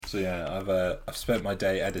So yeah, I've spent my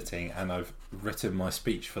day editing and I've written my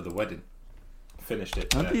speech for the wedding. Finished it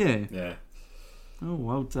today. Have you? Yeah. Oh,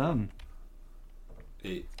 well done.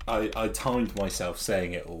 I timed myself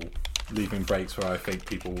saying it all, leaving breaks where I think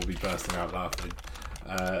people will be bursting out laughing.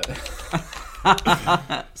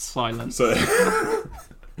 Silence. So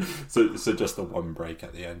just the one break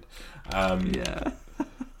at the end. Yeah.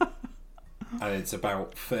 And it's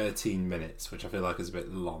about 13 minutes, which I feel like is a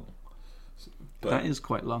bit long. But, that is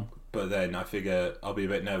quite long. But then I figure I'll be a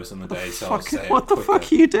bit nervous on the day, so I'll say what the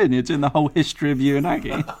fuck are you doing? You're doing the whole history of you and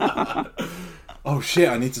Aggie. Oh shit,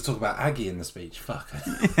 I need to talk about Aggie in the speech. Fuck.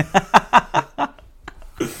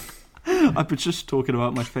 I was just talking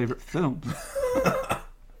about my favourite film.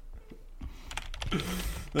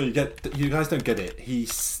 No, you guys don't get it.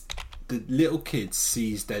 The little kid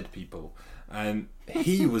sees dead people, and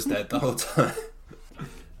he was dead the whole time.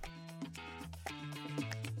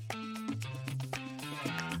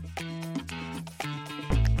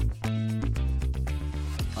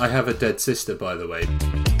 I have a dead sister, by the way.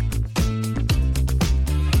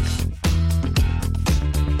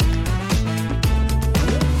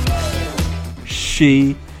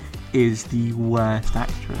 She is the worst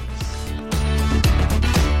actress.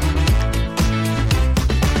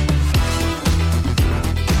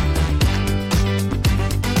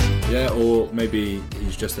 Yeah, or maybe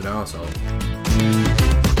he's just an arsehole.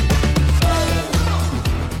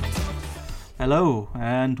 Hello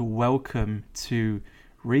and welcome to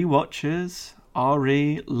Rewatchers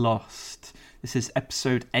ReLost. This is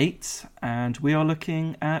episode 8 and we are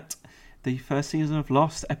looking at the first season of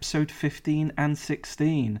Lost, episode 15 and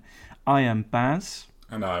 16. I am Baz.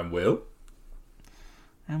 And I am Will.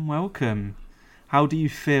 And welcome. How do you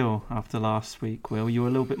feel after last week, Will? You were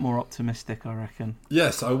a little bit more optimistic, I reckon.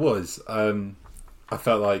 Yes, I was. I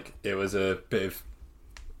felt like it was a bit of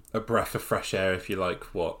a breath of fresh air, if you like,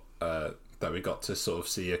 that we got to sort of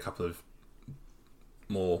see a couple of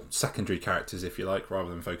more secondary characters, if you like, rather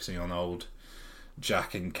than focusing on old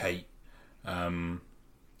Jack and Kate.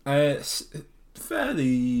 It's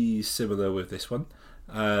fairly similar with this one.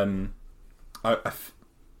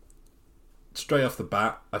 Straight off the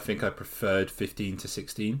bat, I think I preferred 15 to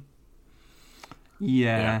 16.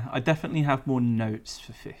 Yeah, I definitely have more notes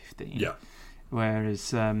for 15. Yeah.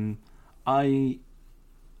 Whereas I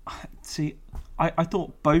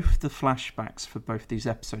thought both the flashbacks for both these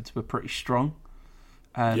episodes were pretty strong.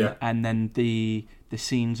 And then the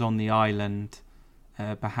scenes on the island,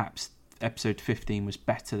 perhaps episode 15 was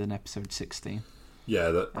better than episode 16.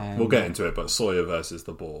 Yeah, we'll get into it, but Sawyer versus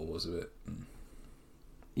the ball was a bit...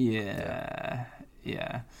 Yeah.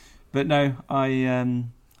 But no, I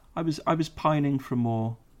was pining for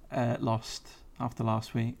more Lost after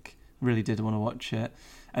last week. Really did want to watch it.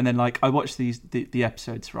 And then I watched the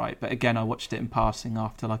episodes, right? But again, I watched it in passing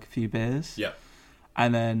after a few beers. Yeah.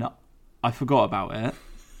 And then I forgot about it.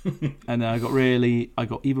 And then I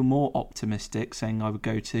got even more optimistic, saying I would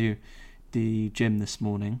go to the gym this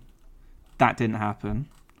morning. That didn't happen.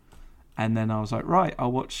 And then I was like, right,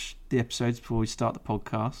 I'll watch the episodes before we start the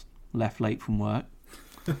podcast. Left late from work.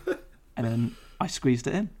 And then I squeezed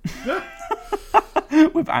it in.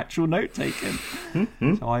 With actual note taking.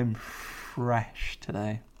 So I'm fresh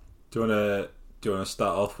today. Do you want to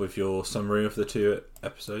start off with your summary of the two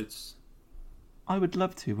episodes? I would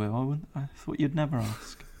love to, Will. I thought you'd never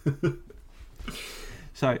ask.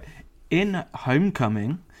 So, in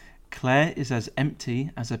Homecoming, Claire is as empty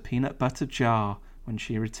as a peanut butter jar when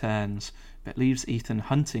she returns, but leaves Ethan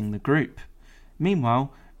hunting the group.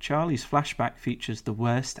 Meanwhile, Charlie's flashback features the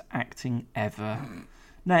worst acting ever.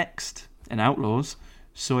 Next, in Outlaws,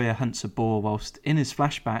 Sawyer hunts a boar whilst in his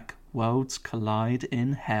flashback, worlds collide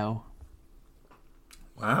in hell.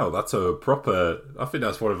 Wow, that's a proper... I think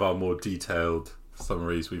that's one of our more detailed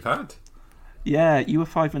summaries we've had. Yeah, you were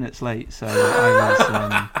 5 minutes late, so I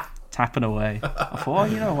was tapping away. I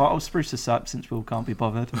thought, you know what, I'll spruce this up since Will can't be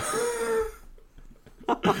bothered.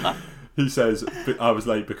 He says, I was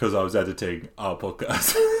late because I was editing our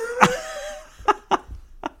podcast.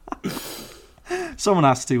 Someone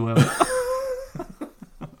has to, Will.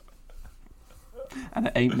 And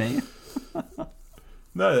it ain't me.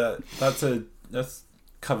 No, that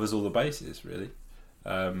covers all the bases, really.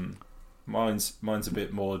 Mine's a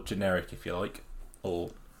bit more generic, if you like,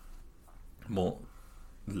 or more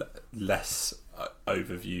less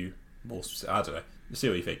overview, more specific. I don't know. See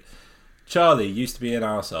what you think. Charlie used to be an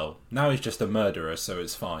arsehole. Now he's just a murderer, so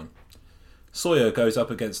it's fine. Sawyer goes up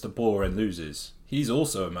against a boar and loses. He's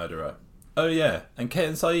also a murderer. Oh yeah, and Kate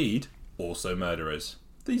and Saeed, also murderers.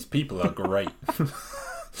 These people are great.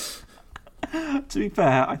 To be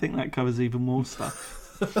fair, I think that covers even more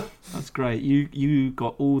stuff. That's great. You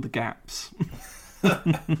got all the gaps. Yeah,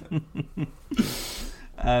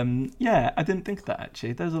 I didn't think of that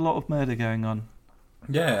actually. There's a lot of murder going on.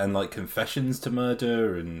 Yeah, and like confessions to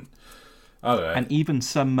murder, and I don't know, and even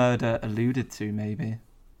some murder alluded to maybe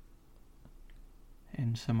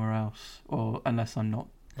in somewhere else, or unless I'm not.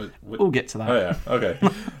 We'll get to that. Oh yeah, okay.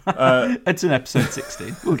 It's in episode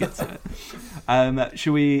 16. We'll get to it.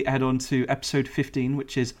 Shall we head on to episode 15,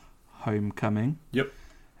 which is Homecoming? Yep.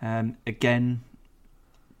 Again,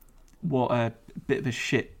 what a bit of a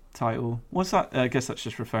shit title. What's that? I guess that's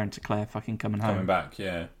just referring to Claire fucking coming home. Coming back,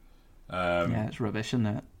 yeah. Yeah, it's rubbish, isn't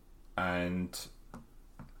it? And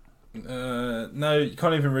no, you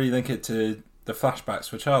can't even really link it to the flashbacks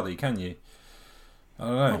for Charlie, can you? I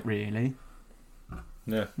don't know. Not really.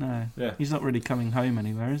 Yeah. No. Yeah. He's not really coming home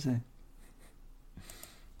anywhere, is he?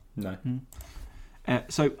 No.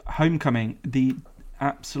 So, Homecoming, the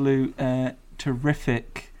absolute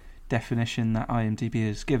terrific definition that IMDb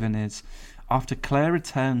has given is: after Claire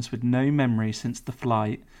returns with no memory since the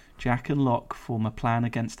flight, Jack and Locke form a plan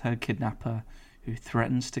against her kidnapper, who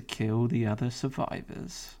threatens to kill the other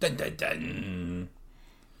survivors. Dun, dun, dun.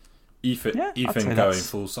 Ethan going that's...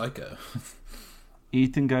 full psycho.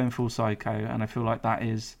 Ethan going full psycho, and I feel like that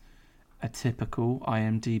is a typical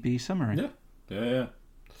IMDb summary. Yeah.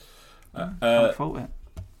 Can't fault it.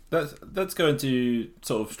 Let's go into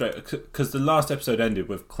sort of straight, because the last episode ended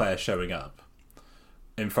with Claire showing up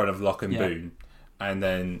in front of Locke and Boone, and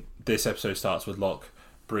then this episode starts with Locke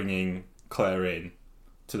bringing Claire in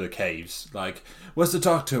to the caves. Like, where's the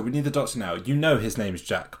doctor? We need the doctor now. You know his name's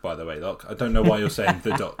Jack, by the way, Locke. I don't know why you're saying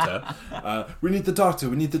the doctor. We need the doctor.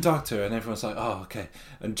 We need the doctor. And everyone's like, oh, okay.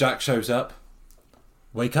 And Jack shows up.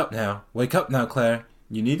 Wake up now. Wake up now, Claire.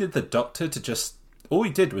 You needed the doctor to just... All he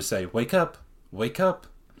did was say, wake up. Wake up.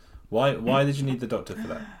 Why did you need the doctor for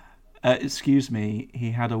that? Excuse me,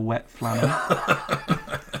 he had a wet flannel.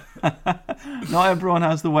 Not everyone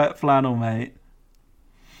has the wet flannel, mate.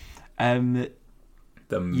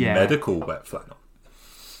 Medical wet flannel.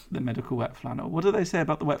 The medical wet flannel. What do they say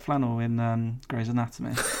about the wet flannel in Grey's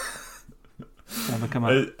Anatomy? Ever come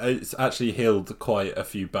up? It's actually healed quite a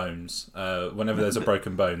few bones. Whenever there's a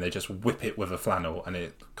broken bone, they just whip it with a flannel and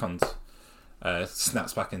it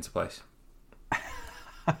snaps back into place.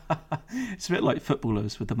 It's a bit like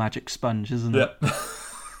footballers with the magic sponge, isn't it? Yeah.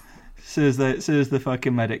 As soon as the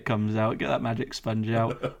fucking medic comes out, get that magic sponge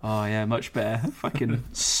out. Oh yeah, much better. Fucking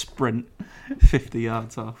sprint 50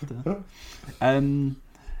 yards after.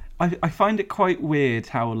 I find it quite weird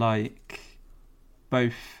how like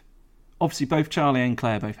both Charlie and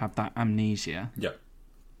Claire both have that amnesia. Yep.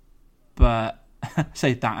 But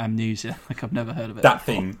say that amnesia, like I've never heard of it. That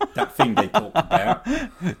thing they talk about.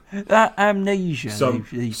 That amnesia. Some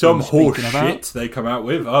horse shit they come out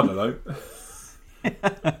with. I don't know.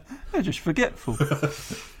 They're just forgetful.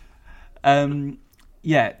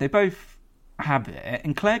 Yeah, they both have it,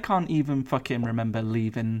 and Claire can't even fucking remember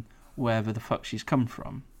leaving wherever the fuck she's come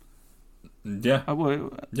from. Yeah.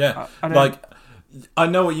 Yeah. I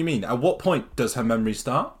know what you mean. At what point does her memory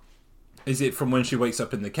start? Is it from when she wakes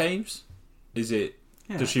up in the caves? Is it...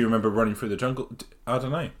 Yeah. Does she remember running through the jungle? I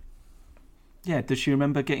don't know. Yeah, does she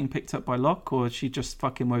remember getting picked up by Locke, or has she just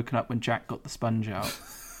fucking woken up when Jack got the sponge out?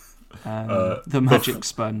 The magic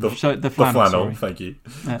sponge. The flannel, sorry. Thank you.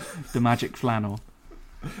 The magic flannel.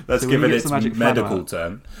 Let's give it its medical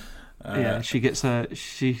term. Yeah, she gets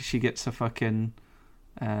a fucking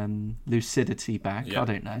lucidity back. Yeah. I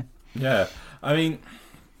don't know. Yeah, I mean,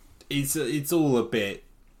 it's all a bit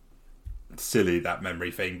silly, that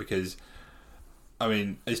memory thing, because I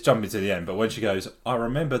mean, it's jumping to the end, but when she goes, I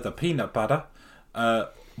remember the peanut butter.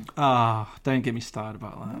 Don't get me started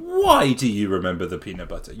about that. Why do you remember the peanut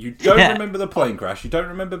butter? You don't remember the plane crash. You don't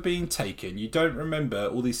remember being taken. You don't remember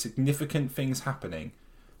all these significant things happening.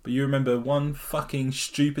 But you remember one fucking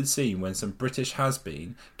stupid scene when some British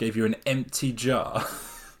has-been gave you an empty jar.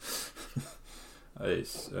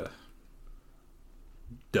 It's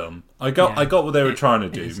dumb. I got what they were trying to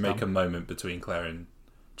do, make dumb. A moment between Claire and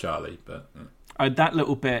Charlie, but that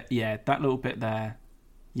little bit there,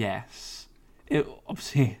 yes. It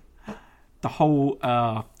obviously the whole.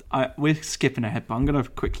 We're skipping ahead, but I'm going to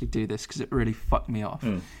quickly do this because it really fucked me off.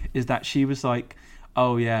 Is that she was like,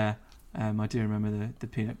 "Oh yeah, I do remember the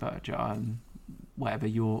peanut butter jar and whatever.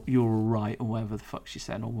 You're all right or whatever the fuck she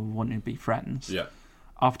said, or we're wanting to be friends." Yeah.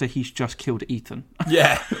 After he's just killed Ethan.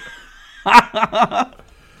 Yeah.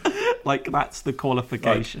 Like that's the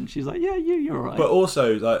qualification. She's like, yeah, you're right. But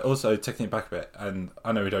also taking it back a bit, and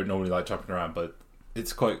I know we don't normally like jumping around, but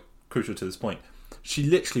it's quite crucial to this point. She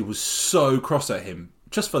literally was so cross at him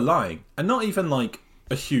just for lying, and not even like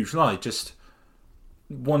a huge lie, just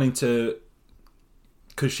wanting to,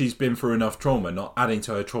 because she's been through enough trauma, not adding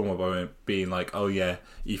to her trauma by being like, oh yeah,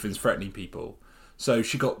 Ethan's threatening people. So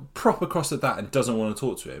she got proper cross at that and doesn't want to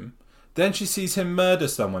talk to him. Then she sees him murder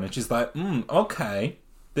someone and she's like, okay,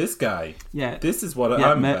 this guy. Yeah. This is what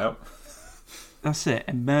I'm about. That's it.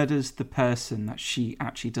 And murders the person that she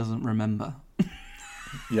actually doesn't remember.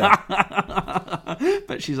 Yeah.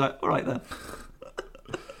 But she's like, all right then.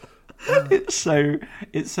 It's so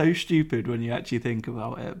stupid when you actually think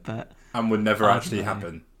about it, but and would never actually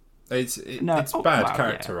happen. It's bad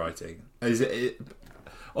character writing.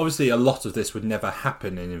 Obviously, a lot of this would never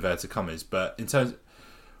happen in inverted commas, but in terms,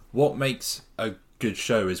 what makes a good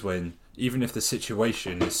show is when, even if the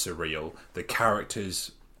situation is surreal, the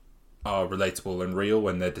characters are relatable and real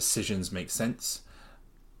when their decisions make sense,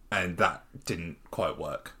 and that didn't quite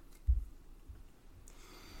work.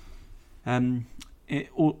 It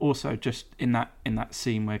also just in that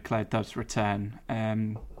scene where Claire does return,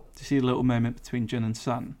 to see a little moment between Jin and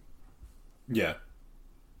Sun. Yeah.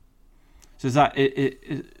 So is that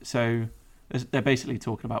so they're basically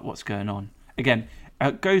talking about what's going on. Again,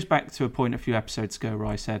 it goes back to a point a few episodes ago where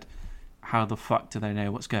I said, how the fuck do they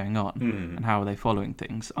know what's going on and how are they following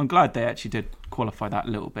things? I'm glad they actually did qualify that a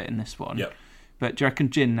little bit in this one. Yep. But do you reckon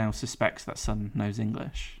Jin now suspects that Sun knows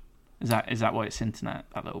English? Is that why it's hinting at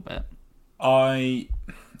that little bit? And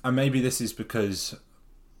maybe this is because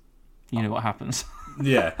you know what happens.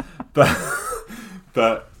 Yeah,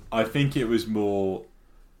 but I think it was more,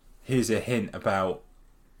 here's a hint about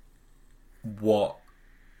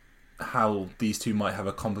how these two might have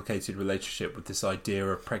a complicated relationship with this idea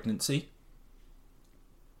of pregnancy.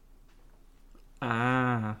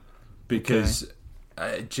 Because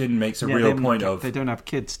Jin makes a real point of... They don't have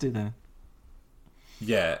kids, do they?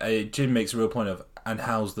 Yeah, Jin makes a real point of, and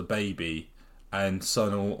how's the baby? And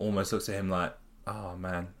Sun almost looks at him like, oh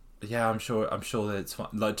man, yeah, I'm sure that it's fine.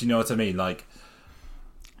 Like, do you know what I mean? Like,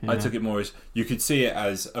 yeah. I took it more as, you could see it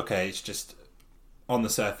as, okay, it's just, on the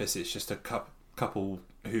surface, it's just a couple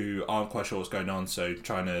who aren't quite sure what's going on, so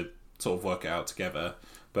trying to sort of work it out together.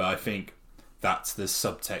 But I think that's the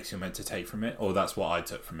subtext you're meant to take from it, or that's what I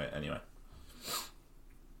took from it anyway.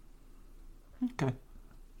 Okay,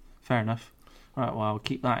 fair enough. All right, well, I'll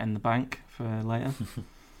keep that in the bank for later.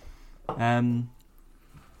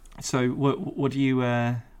 So what do you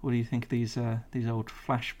think of these old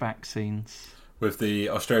flashback scenes with the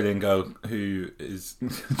Australian girl who is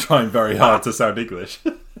trying very hard to sound English?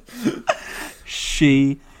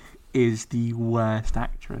 She is the worst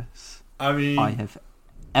actress I mean, I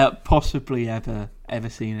have possibly ever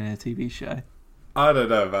seen in a TV show. I don't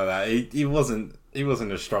know about that. It wasn't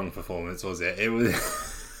a strong performance, was it? It was.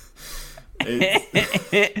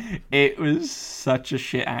 It was such a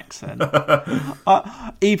shit accent.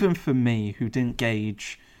 Even for me, who didn't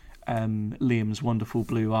gauge Liam's wonderful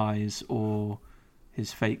blue eyes or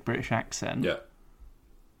his fake British accent,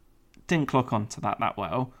 didn't clock onto that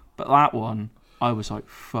well. But that one, I was like,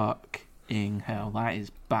 fucking hell, that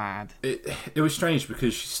is bad. It was strange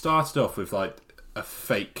because she started off with like a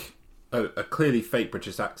clearly fake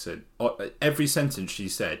British accent. Every sentence she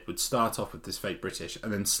said would start off with this fake British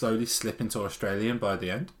and then slowly slip into Australian by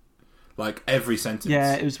the end. Like every sentence.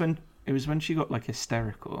 Yeah, it was when she got like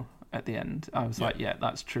hysterical at the end. I was like, yeah,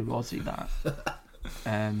 that's true Aussie that.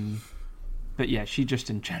 But yeah, she just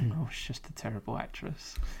in general is just a terrible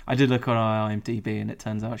actress. I did look on her IMDb and it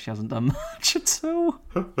turns out she hasn't done much at all.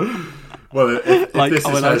 Well, if like, this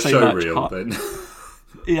is her show reel, then...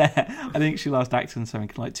 Yeah, I think she last acted in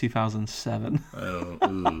something like 2007.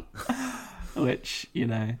 Which, you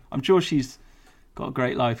know, I'm sure she's got a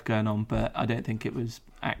great life going on, but I don't think it was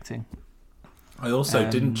acting. I also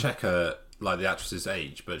didn't check her, like, the actress's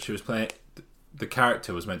age, but she was playing... The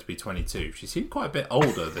character was meant to be 22. She seemed quite a bit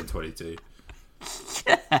older than 22.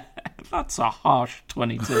 Yeah, that's a harsh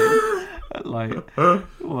 22. Like,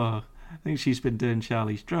 well, I think she's been doing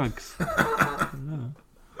Charlie's drugs.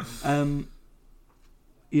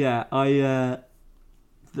 Yeah,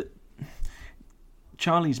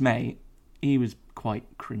 Charlie's mate, he was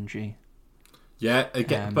quite cringy. Yeah,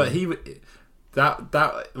 again, but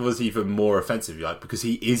that was even more offensive, like, because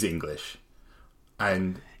he is English,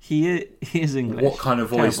 and he is English. What kind of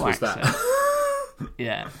voice was that?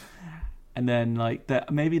 Yeah, and then like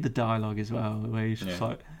maybe the dialogue as well, where he's just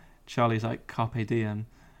like, Charlie's like carpe diem,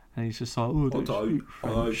 and he's just like, oh,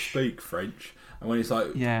 I speak French. And when he's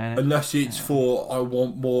like, unless it's for I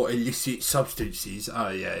want more illicit substances. Oh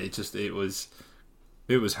yeah, it was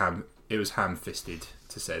ham-fisted,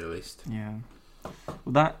 to say the least. Yeah.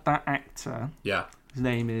 Well, that actor. Yeah. His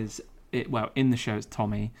name is in the show it's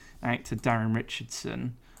Tommy. Actor Darren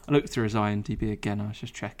Richardson. I looked through his IMDb again. I was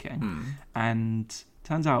just checking, and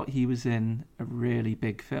Turns out he was in a really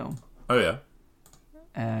big film Oh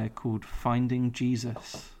yeah. called Finding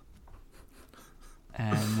Jesus.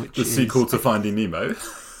 Which The is sequel to Finding Nemo.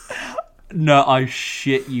 No, I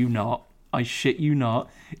shit you not. I shit you not.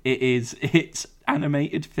 It's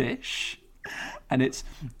animated fish. And it's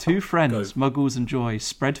two friends, Muggles and Joy,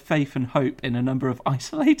 spread faith and hope in a number of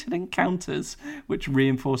isolated encounters which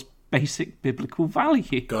reinforce basic biblical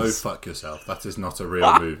values. Go fuck yourself. That is not a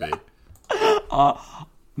real movie.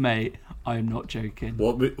 Mate, I'm not joking.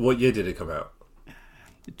 What year did it come out?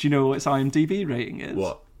 Do you know what its IMDb rating is?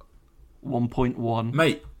 What? 1.1.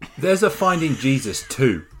 Mate, there's a Finding Jesus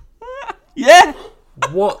 2. Yeah!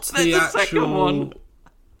 What's the There's a second actual one.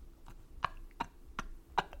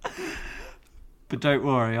 But don't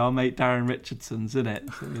worry, our mate Darren Richardson's in it,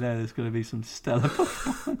 so you know there's going to be some stellar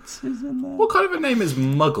performances in there. What kind of a name is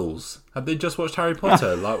Muggles? Have they just watched Harry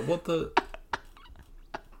Potter? Like, what the...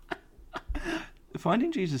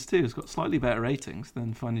 Finding Jesus 2 has got slightly better ratings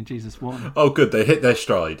than Finding Jesus 1. Oh, good, they hit their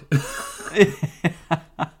stride.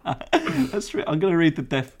 That's true. I'm going to read the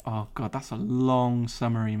def... Oh, God, that's a long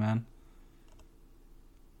summary, man.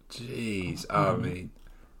 Jeez, I mean...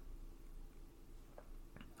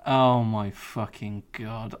 Oh my fucking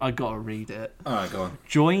God. I gotta read it. Alright, go on.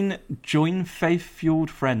 Join faith-fueled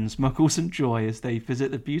friends, Muggles and Joy, as they visit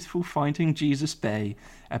the beautiful Finding Jesus Bay,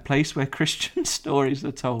 a place where Christian stories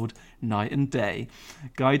are told night and day.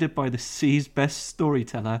 Guided by the sea's best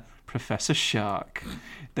storyteller, Professor Shark.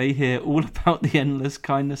 They hear all about the endless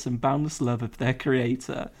kindness and boundless love of their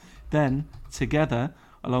creator. Then, together,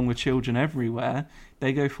 along with children everywhere,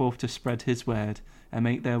 they go forth to spread his word and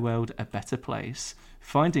make their world a better place.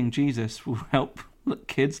 Finding Jesus will help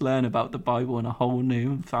kids learn about the Bible in a whole new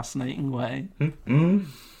and fascinating way.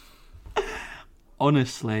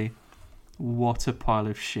 Honestly, what a pile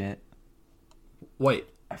of shit. Wait,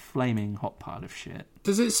 A flaming hot pile of shit.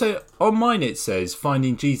 does it say... On mine it says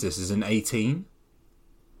Finding Jesus is an 18?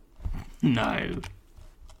 No.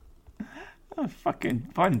 Oh, fucking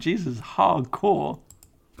Finding Jesus is hardcore.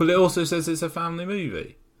 But it also says it's a family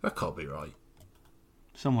movie. That can't be right.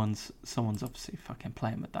 Someone's obviously fucking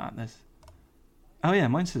playing with that. Oh yeah,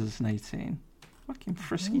 mine says it's an 18. Fucking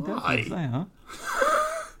frisky devils they are.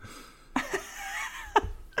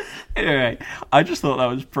 Anyway, I just thought that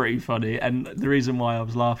was pretty funny, and the reason why I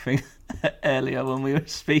was laughing earlier when we were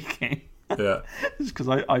speaking is because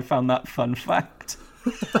I found that fun fact.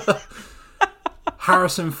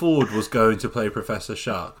 Harrison Ford was going to play Professor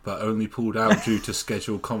Shark, but only pulled out due to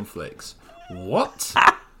schedule conflicts. What?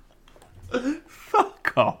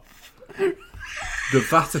 Fuck off. The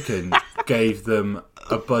Vatican gave them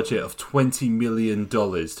a budget of $20 million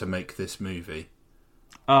to make this movie.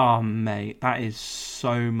 Oh, mate, that is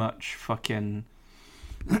so much fucking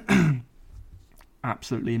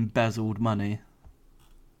absolutely embezzled money.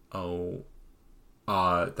 Oh,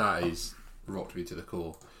 that is rocked me to the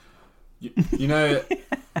core. You know,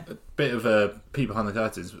 a bit of a peek behind the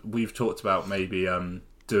curtains. We've talked about maybe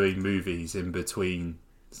doing movies in between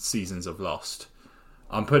seasons of Lost.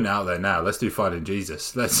 I'm putting it out there now. Let's do Finding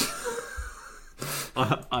Jesus.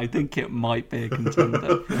 I think it might be a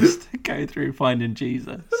contender for us to go through Finding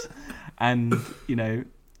Jesus. And, you know,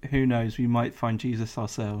 who knows, we might find Jesus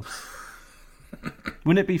ourselves.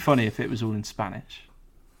 Wouldn't it be funny if it was all in Spanish?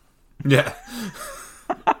 Yeah.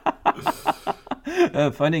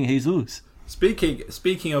 Finding Jesus.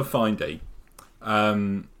 Speaking of finding,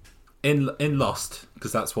 in Lost,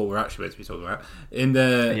 because that's what we're actually meant to be talking about. In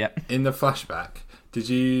the flashback, did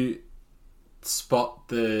you spot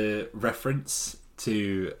the reference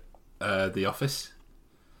to The Office?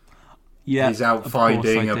 Yeah, he's out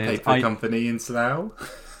finding a paper company in Slough.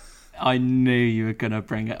 I knew you were going to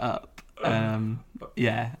bring it up.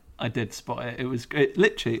 Yeah, I did spot it. It was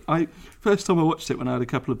literally. First time I watched it when I had a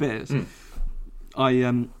couple of beers.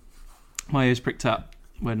 My ears pricked up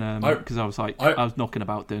when because I was like I was knocking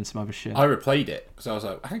about doing some other shit. I replayed it because I was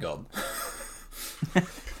like, hang on.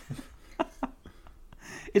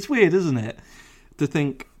 It's weird, isn't it, to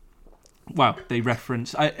think, wow, they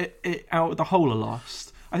reference out of the whole of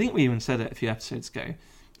Lost. I think we even said it a few episodes ago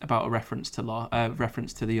about a reference to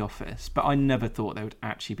The Office, but I never thought there would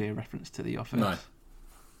actually be a reference to The Office. No.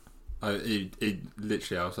 It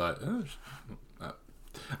literally, I was like, oh.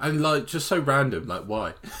 And like, just so random, like,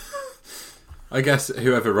 why? I guess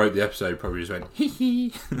whoever wrote the episode probably just went, hee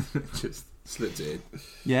hee, just slipped it in.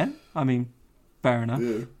 Yeah, I mean, fair enough.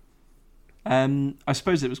 Yeah. I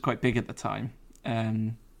suppose it was quite big at the time,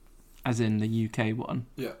 as in the UK one.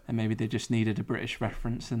 Yeah. And maybe they just needed a British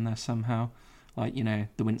reference in there somehow. Like, you know,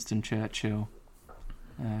 the Winston Churchill,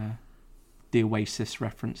 the Oasis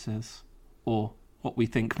references, or what we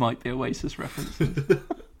think might be Oasis references.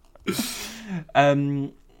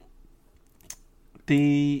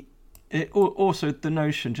 Also the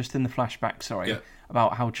notion, just in the flashback,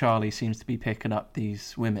 about how Charlie seems to be picking up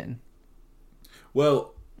these women.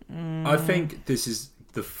 Well, I think this is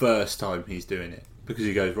the first time he's doing it, because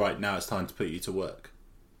he goes, right, now it's time to put you to work.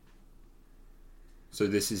 So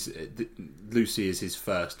this is Lucy is his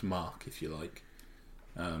first mark, if you like.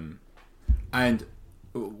 And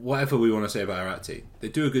whatever we want to say about her acting, they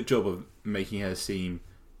do a good job of making her seem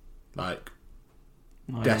like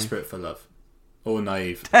desperate for love. Or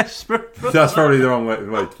naive. Desperate for That's probably the wrong way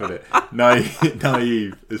to put it.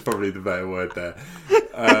 Naive is probably the better word there.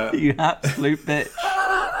 You absolute bitch.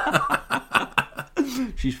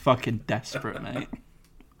 She's fucking desperate, mate.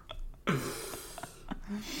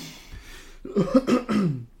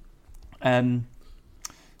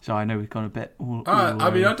 So I know we've gone a bit. I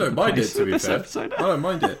mean, I don't mind it, to be fair. I don't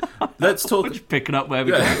mind it. Let's talk. Just picking up where we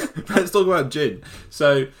go. Let's talk about Jin.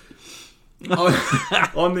 So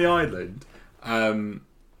on the island,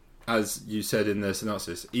 as you said in the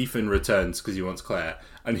synopsis, Ethan returns because he wants Claire,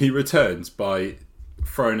 and he returns by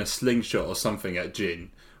throwing a slingshot or something at Jin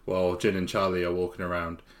while Jin and Charlie are walking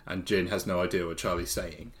around, and Jin has no idea what Charlie's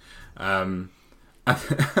saying. And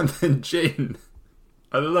then Jin,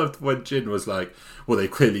 I loved when Jin was like, well, they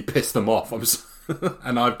clearly pissed them off,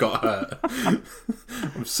 and I've got hurt.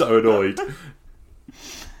 I'm so annoyed.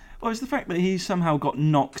 Well, it's the fact that he somehow got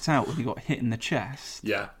knocked out when he got hit in the chest.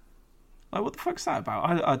 Yeah. Like, what the fuck's that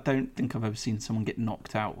about? I don't think I've ever seen someone get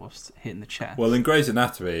knocked out whilst hit in the chest. Well, in Grey's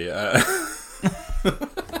Anatomy...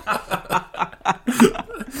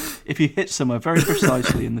 if you hit somewhere very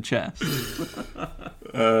precisely in the chest...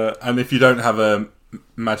 and if you don't have a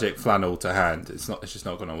magic flannel to hand, it's just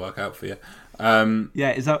not going to work out for you.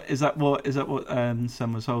 Yeah, is that what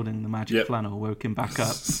Sam was holding, the magic flannel, woken back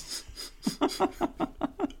up?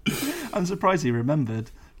 I'm surprised he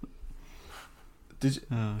remembered. Did you?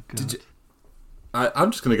 Oh god. Did you?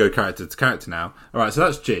 I'm just going to go character to character now. All right, so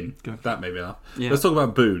that's Jin. Go. That made me laugh. Yeah. Let's talk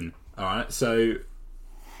about Boone. All right, so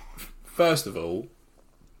first of all,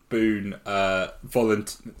 Boone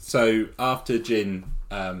So after Jin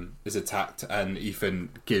is attacked and Ethan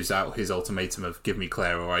gives out his ultimatum of "give me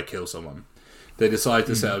Claire or I kill someone," they decide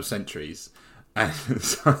to set up sentries, and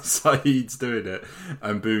Saeed's doing it,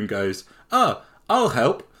 and Boone goes, "Oh, I'll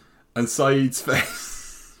help," and Saeed's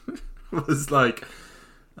face was like,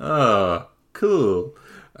 "Oh, cool."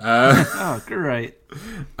 Oh, great.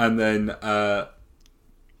 And then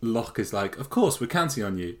Locke is like, "Of course, we're counting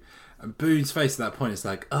on you." And Boone's face at that point is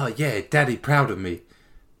like, "Oh yeah, Daddy, proud of me."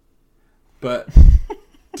 But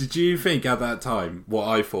did you think at that time what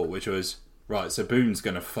I thought, which was, right, so Boone's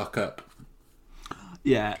going to fuck up?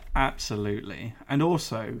 Yeah, absolutely. And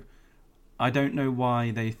also, I don't know why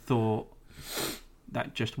they thought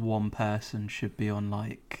that just one person should be on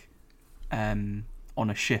on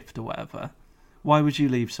a shift or whatever. Why would you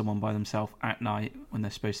leave someone by themselves at night when they're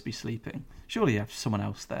supposed to be sleeping? Surely you have someone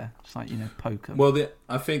else there. It's like, poke them. Well,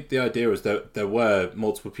 I think the idea was that there were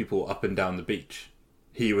multiple people up and down the beach.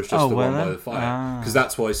 He was just the one by the fire. Because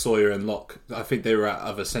that's why Sawyer and Locke, I think they were at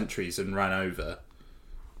other sentries and ran over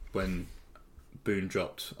when Boone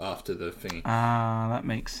dropped after the thingy. That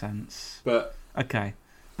makes sense. But okay.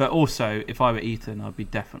 But also, if I were Ethan, I'd be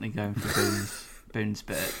definitely going for Boone's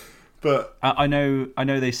bit. But I know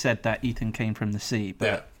they said that Ethan came from the sea,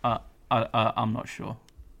 but I'm not sure.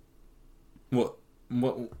 What?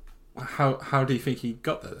 How do you think he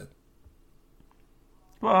got there then?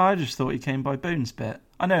 Well, I just thought he came by Boone's bit.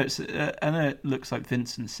 I know it looks like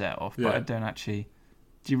Vincent set off, but I don't actually.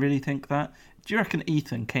 Do you really think that? Do you reckon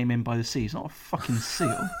Ethan came in by the sea? He's not a fucking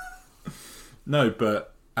seal. No,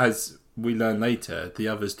 but as we learn later, the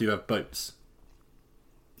others do have boats.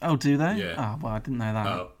 Oh, do they? Yeah. Oh, well, I didn't know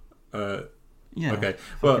that. Yeah. Okay.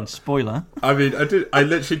 Well, spoiler. I mean, I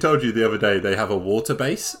literally told you the other day they have a water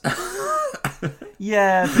base.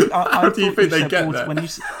 Yeah. But How do you think they get water,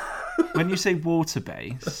 that? When you say water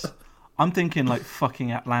base, I'm thinking like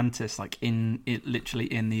fucking Atlantis, like literally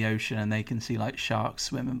in the ocean, and they can see like sharks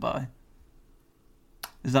swimming by.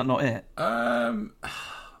 Is that not it? I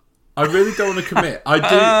really don't want to commit.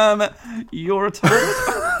 I do. You're a turd.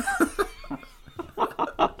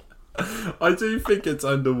 I do think it's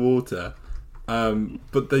underwater,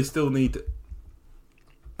 but they still need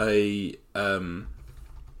a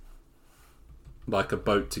like a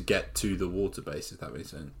boat to get to the water base, if that makes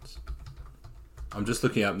sense. I'm just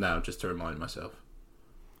looking up now just to remind myself.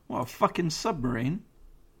 What, a fucking submarine?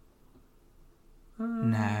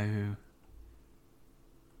 No.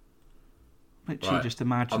 Literally Right. just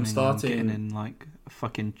imagining getting in like a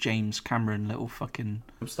fucking James Cameron little fucking.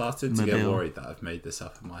 I'm starting to get worried that I've made this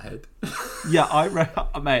up in my head. Yeah,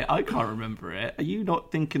 mate, I can't remember it. Are you not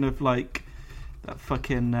thinking of like that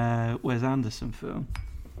fucking Wes Anderson film?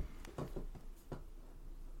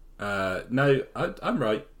 No, I'm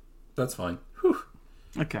right. That's fine. Whew.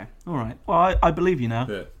 Okay, all right. Well, I believe you now.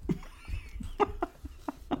 Yeah.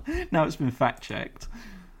 Now it's been fact checked.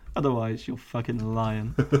 Otherwise, you're fucking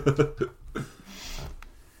lying.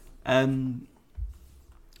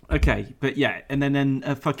 Okay, but yeah, and then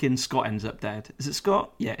fucking Scott ends up dead. Is it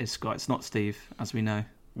Scott? Yeah, it's Scott. It's not Steve, as we know.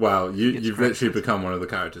 Wow, you've literally become one of the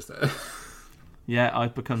characters there. Yeah,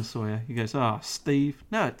 I've become Sawyer. He goes, Steve.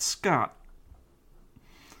 No, it's Scott.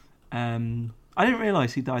 I didn't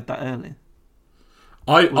realise he died that early.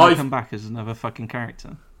 Will he come back as another fucking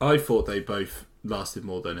character? I thought they both lasted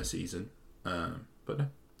more than a season, but no.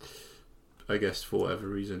 I guess for whatever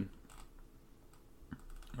reason,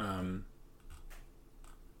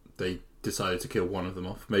 they decided to kill one of them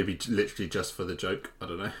off. Maybe literally just for the joke. I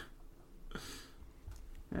don't know.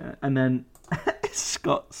 And then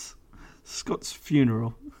Scott's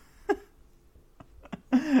funeral.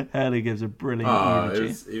 Hurley gives a brilliant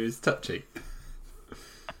eulogy. It was touching.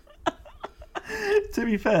 To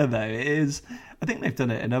be fair, though, it is. I think they've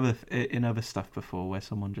done it in other stuff before, where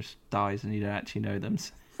someone just dies and you don't actually know them.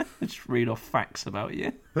 So just read off facts about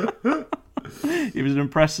you. He was an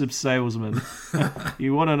impressive salesman.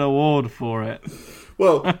 You won an award for it.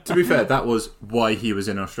 Well, to be fair, that was why he was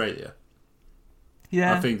in Australia.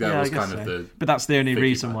 Yeah, I think that was kind of the. But that's the only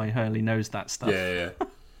reason why Hurley knows that stuff. Yeah.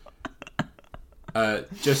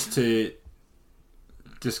 Just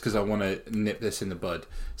because I want to nip this in the bud.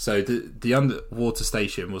 So the underwater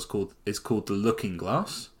station is called the Looking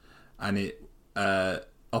Glass, and it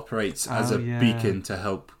operates as a beacon to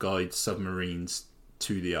help guide submarines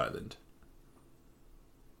to the island.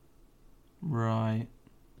 Right.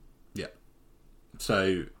 Yeah.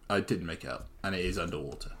 So I didn't make it up, and it is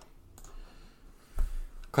underwater.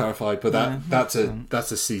 Clarified, but that's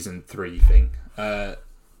a season 3 thing.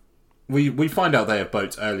 We find out they have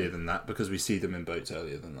boats earlier than that because we see them in boats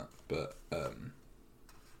earlier than that. But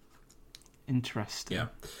interesting. Yeah.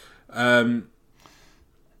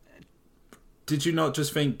 Did you not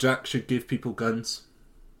just think Jack should give people guns?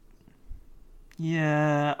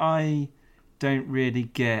 Yeah, I don't really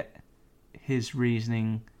get his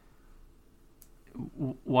reasoning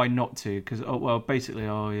why not to, because basically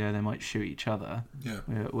they might shoot each other. Yeah,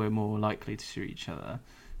 we're more likely to shoot each other.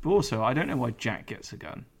 But also, I don't know why Jack gets a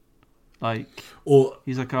gun. Like, or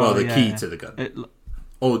he's like, key to the gun.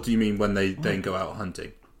 Or do you mean when they then go out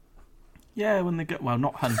hunting? Yeah, when they go. Well,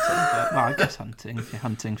 not hunting, but I guess hunting. If you're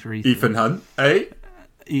hunting for Ethan. Ethan Hunt, eh?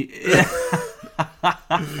 Yeah.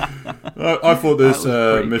 I thought this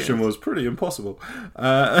mission was pretty impossible.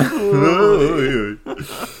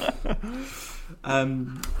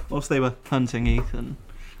 Whilst they were hunting Ethan,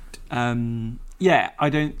 I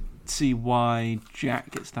don't see why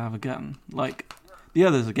Jack gets to have a gun. Like the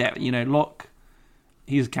others get, Locke,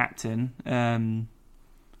 he's a captain, and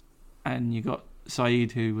you got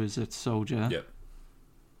Saeed, who was a soldier. Yep.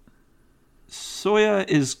 Sawyer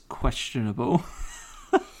is questionable.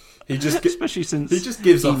 Especially since he just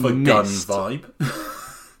gives off a gun vibe.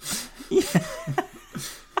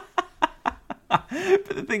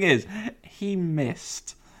 But the thing is, he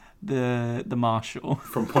missed the marshal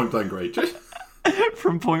from point blank range.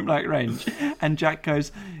 From point blank range, and Jack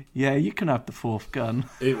goes, "Yeah, you can have the 4th gun."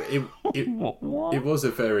 It What? It was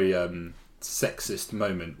a very sexist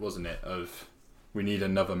moment, wasn't it? Of we need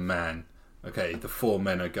another man. Okay, the 4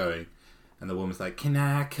 men are going, and the woman's like, "Can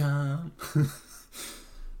I come?"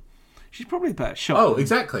 She's probably a better shot. Oh,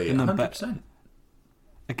 exactly, 100%.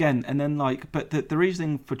 Again, and then but the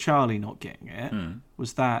reasoning for Charlie not getting it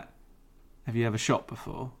was that, have you ever shot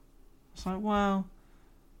before? It's like, well,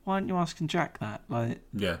 why aren't you asking Jack that? Like,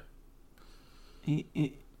 yeah,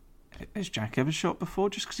 has Jack ever shot before?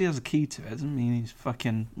 Just because he has a key to it doesn't mean he's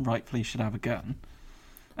fucking rightfully should have a gun.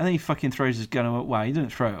 And then he fucking throws his gun away. Well, he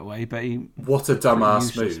didn't throw it away, but he... What a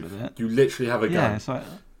dumbass move. You literally have a gun. Yeah, it's like...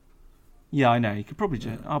 Yeah, I know.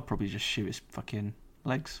 I'll probably just shoot his fucking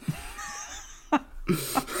legs.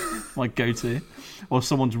 My go-to. Or if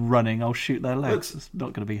someone's running, I'll shoot their legs. It's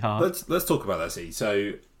not going to be hard. Let's talk about that, see.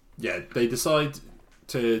 So, yeah, they decide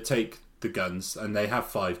to take the guns, and they have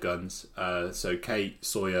 5 guns. So Kate,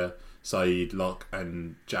 Sawyer, Saeed, Locke,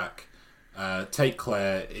 and Jack take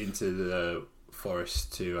Claire into the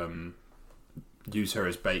forest to use her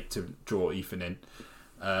as bait to draw Ethan in.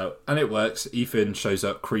 And it works. Ethan shows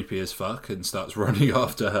up creepy as fuck and starts running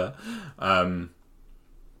after her.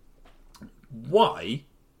 Why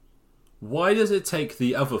Why does it take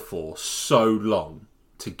the other 4 so long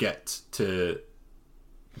to get to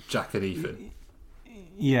Jack and Ethan?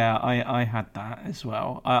 Yeah, I had that as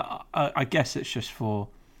well. I guess it's just for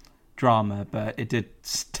drama, but it did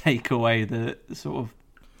take away the sort of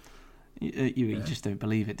you just don't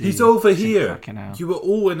believe it. Do He's you? over here. Out. You were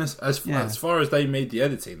all in as far as they made the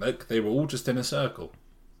editing. Like they were all just in a circle.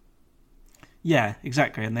 Yeah,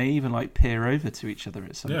 exactly. And they even like peer over to each other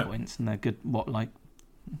at some points, and they're good. What, like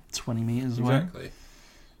 20 meters away? Exactly.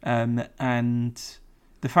 And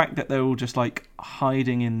the fact that they're all just like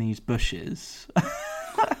hiding in these bushes.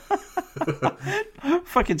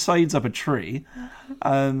 Fucking sides up a tree.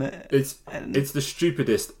 It's the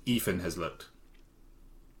stupidest Ethan has looked.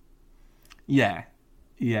 Yeah.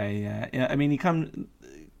 I mean,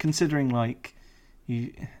 considering like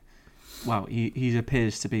he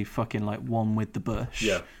appears to be fucking like one with the bush,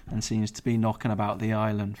 and seems to be knocking about the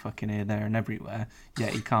island, fucking here, there, and everywhere.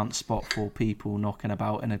 Yet he can't spot 4 people knocking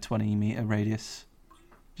about in a 20-meter radius.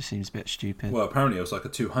 Just seems a bit stupid. Well, apparently it was like a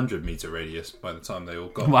 200-meter radius by the time they all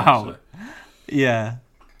got wow. there, so. Yeah.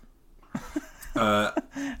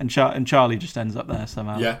 And Charlie just ends up there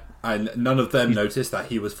somehow. Yeah, and none of them noticed that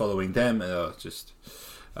he was following them.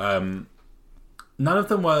 None of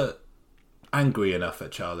them were angry enough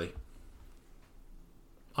at Charlie.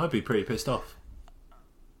 I'd be pretty pissed off.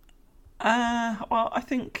 Well, I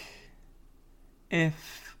think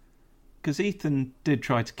because Ethan did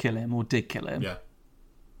try to kill him, or did kill him. Yeah.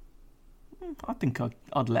 I think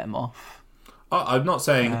I'd let him off. I'm not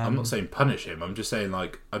saying punish him. I'm just saying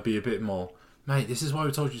like I'd be a bit more, mate. This is why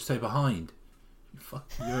we told you to stay behind.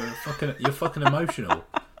 You're fucking emotional.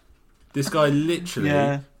 This guy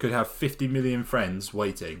literally could have 50 million friends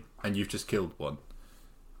waiting, and you've just killed one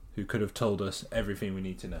who could have told us everything we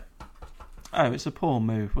need to know. Oh, it's a poor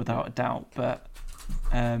move without a doubt, but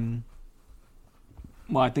I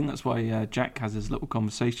think that's why Jack has his little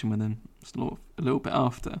conversation with him a little bit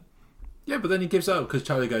after. Yeah, but then he gives up because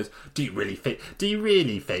Charlie goes, Do you really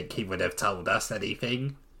think he would have told us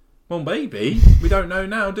anything? Well, maybe. We don't know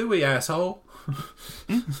now, do we, asshole?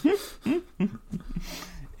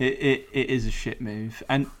 It is a shit move.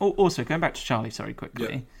 And also, going back to Charlie, sorry,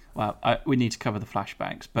 quickly. Yeah. Well, we need to cover the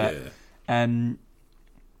flashbacks, but I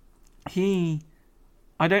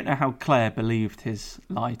don't know how Claire believed his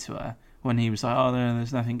lie to her when he was like, oh, no,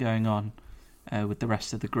 there's nothing going on with the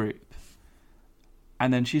rest of the group.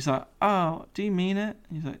 And then she's like, oh, do you mean it?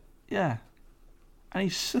 And he's like, yeah. And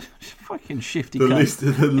he's fucking shifty. The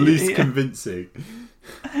least convincing.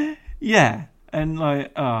 Yeah. And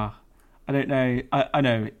like, I don't know. I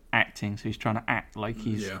know acting, so he's trying to act like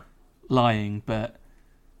he's lying, but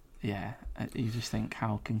yeah, you just think,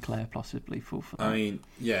 how can Claire possibly fall for that? I mean,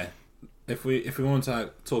 yeah. If we want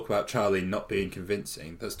to talk about Charlie not being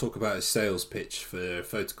convincing, let's talk about his sales pitch for a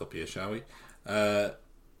photocopier, shall we?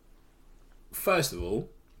 First of all,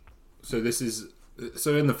 so in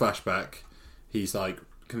the flashback, he's like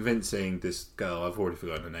convincing this girl. I've already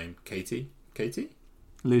forgotten her name. Katie,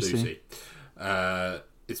 Lucy.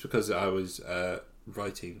 It's because I was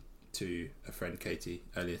writing to a friend, Katie,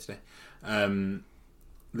 earlier today.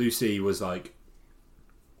 Lucy was like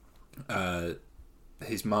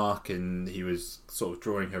his mark, and he was sort of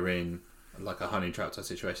drawing her in like a honey trap type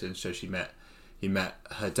situation. So he met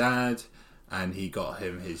her dad, and he got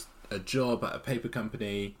him a job at a paper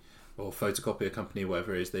company or photocopier company,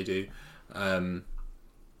 whatever it is they do.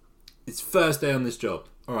 It's first day on this job.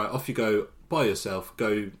 All right, off you go by yourself.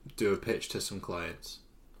 Go do a pitch to some clients.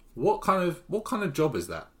 What kind of job is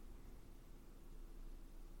that?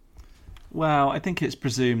 Well, I think it's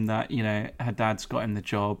presumed that, you know, her dad's got him the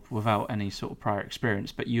job without any sort of prior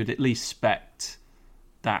experience, but you'd at least expect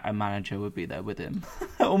that a manager would be there with him.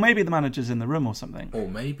 Or maybe the manager's in the room or something. Or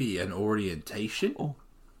maybe an orientation? Or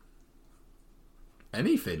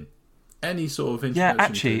anything. Any sort of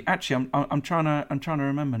introduction. Yeah, actually, I'm trying to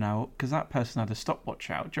remember now, because that person had a stopwatch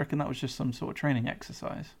out. Do you reckon that was just some sort of training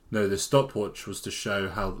exercise? No, the stopwatch was to show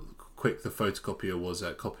how quick the photocopier was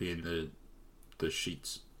at copying the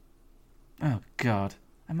sheets. Oh, God.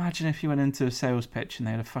 Imagine if you went into a sales pitch and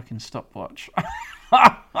they had a fucking stopwatch.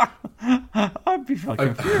 I'd be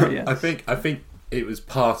fucking furious. I think it was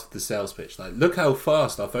part of the sales pitch. Like, look how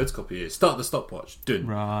fast our photocopier is. Start the stopwatch. Done.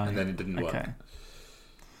 Right. And then it didn't work.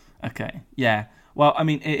 Okay. Yeah. Well, I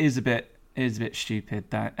mean, it is a bit stupid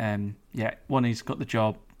that, one, he's got the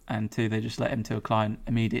job, and two, they just let him to a client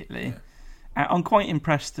immediately. Yeah. I'm quite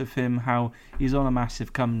impressed of him, how he's on a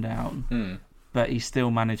massive come down, but he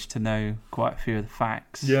still managed to know quite a few of the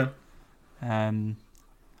facts. Yeah.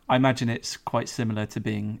 I imagine it's quite similar to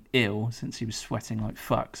being ill, since he was sweating like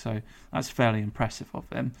fuck, so that's fairly impressive of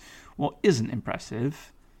him. What isn't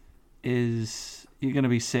impressive is you're going to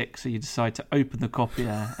be sick, so you decide to open the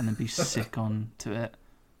copier and then be sick onto it,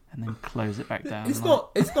 and then close it back down. It's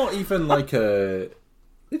not even like a.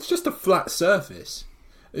 It's just a flat surface.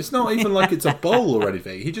 It's not even like it's a bowl or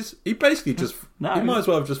anything. He basically just. No. He might as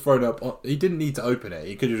well have just thrown up. He didn't need to open it.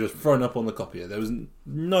 He could have just thrown up on the copier. There was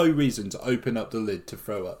no reason to open up the lid to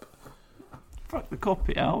throw up. Fuck the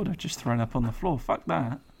copier. I would have just thrown up on the floor. Fuck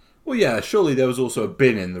that. Well, yeah. Surely there was also a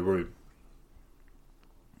bin in the room.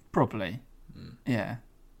 Probably. Yeah.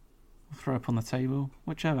 Throw up on the table,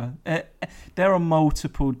 whichever. There are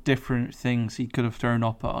multiple different things he could have thrown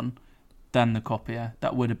up on than the copier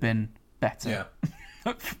that would have been better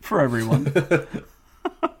for everyone.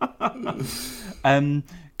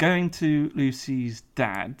 Going to Lucy's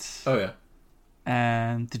dad. Oh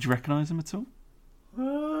yeah. Did you recognise him at all?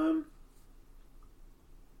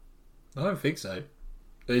 I don't think so.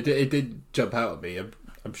 It did jump out at me.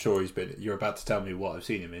 I'm sure he's been. You're about to tell me what I've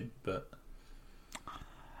seen him in, but.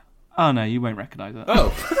 Oh no, you won't recognise it.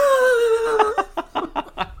 Oh.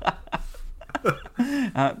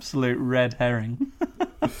 Absolute red herring.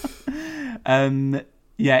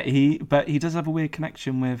 Yeah, he does have a weird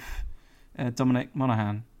connection with Dominic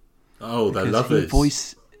Monaghan. Oh, they're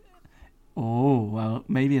lovers. Oh well,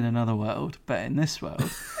 maybe in another world, but in this world,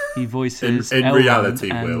 he voices in Elrond,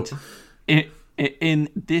 reality. And Will in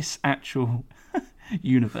this actual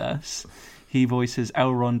universe, he voices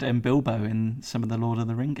Elrond and Bilbo in some of the Lord of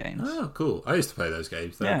the Ring games. Oh, cool! I used to play those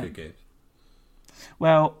games. They're good games.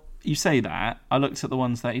 Well, you say that. I looked at the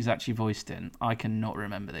ones that he's actually voiced in. I cannot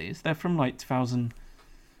remember these. They're from like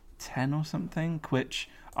 2010 or something, which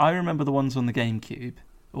I remember the ones on the GameCube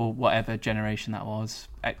or whatever generation that was,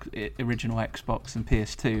 original Xbox and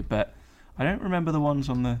PS2, but I don't remember the ones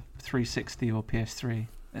on the 360 or PS3,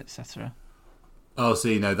 etc. Oh,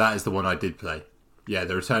 see, no, that is the one I did play. Yeah,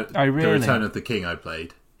 the Return of the King I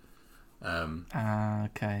played.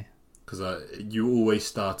 Okay. Because you always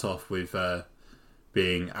start off with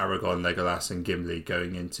being Aragorn, Legolas and Gimli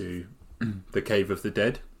going into the Cave of the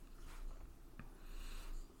Dead.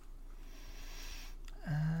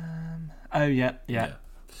 Oh, yeah. Do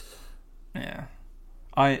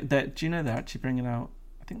you know they're actually bringing out...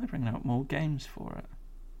 I think they're bringing out more games for it,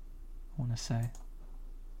 I want to say.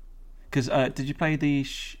 Because did you play the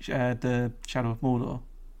Shadow of Mordor?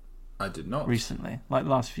 I did not. Recently, like the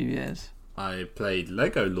last few years. I played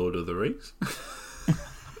Lego Lord of the Rings.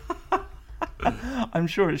 I'm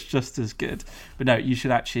sure it's just as good. But no, you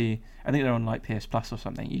should actually... I think they're on like PS Plus or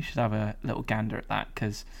something. You should have a little gander at that,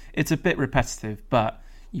 because it's a bit repetitive, but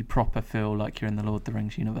you proper feel like you're in the Lord of the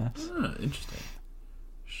Rings universe. Oh, interesting.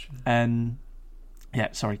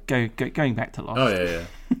 Yeah, sorry. Going back to Lost. Oh, yeah.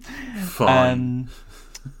 Fine.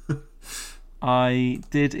 I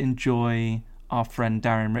did enjoy our friend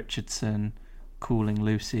Darren Richardson calling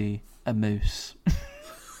Lucy a moose.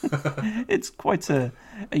 It's quite a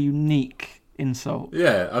unique insult.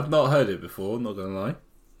 Yeah, I've not heard it before, not going to lie.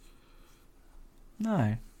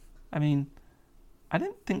 No. I mean, I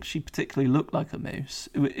don't think she particularly looked like a moose.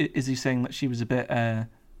 Is he saying that she was a bit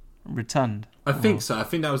rotund? I think so. I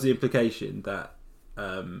think that was the implication that,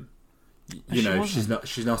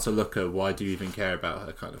 she's not a looker. Why do you even care about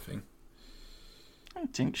her, kind of thing? I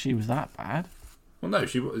don't think she was that bad. Well, no,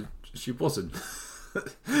 she wasn't.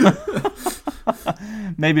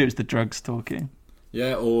 Maybe it was the drugs talking.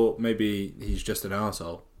 Yeah, or maybe he's just an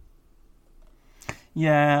arsehole.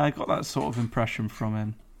 Yeah, I got that sort of impression from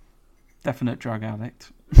him. Definite drug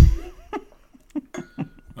addict.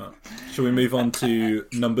 Right. Shall we move on to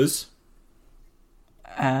numbers?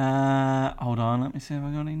 Hold on, let me see if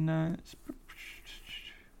I got any notes.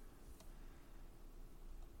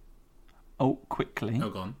 Oh, quickly. Oh,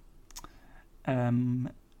 go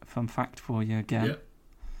on. Fun fact for you again.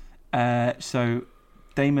 Yeah. So,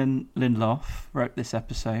 Damon Lindelof wrote this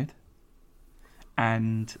episode,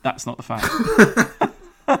 and that's not the fact.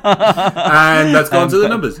 And let's go on to the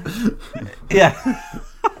numbers. Yeah.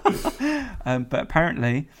 But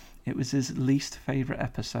apparently, it was his least favourite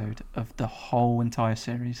episode of the whole entire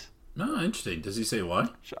series. Oh, interesting. Does he say why?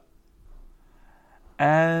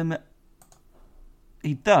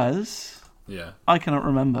 He does. Yeah. I cannot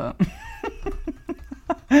remember.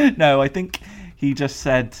 No, I think he just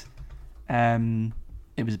said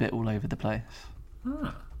it was a bit all over the place.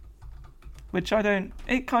 Ah. Which I don't...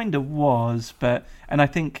 It kind of was, but... And I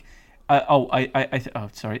think...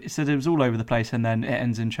 sorry. It said it was all over the place, and then it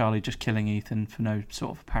ends in Charlie just killing Ethan for no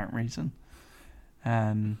sort of apparent reason.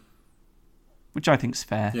 Which I think's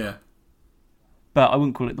fair. Yeah. But I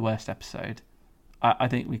wouldn't call it the worst episode. I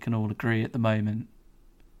think we can all agree at the moment,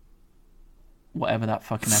 whatever that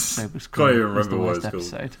fucking episode was called, Can't even was the remember what worst it's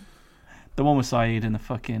called. episode. The one with Saeed in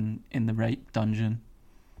the rape dungeon.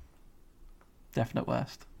 Definite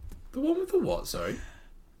worst. The one with the what? Sorry.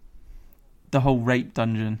 The whole rape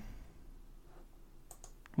dungeon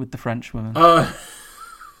with the French woman. I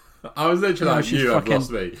was literally like, you have lost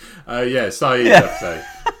me. Saeed episode.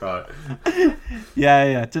 Right.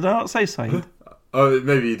 Yeah. Did I not say Saeed? Oh,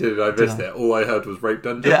 maybe you did. I missed it. All I heard was rape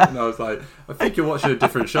dungeon, and I was like, I think you're watching a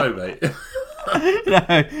different show, mate.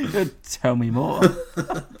 No, tell me more.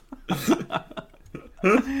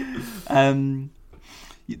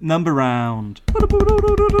 Number round.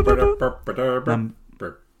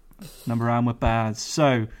 Number round with Baz.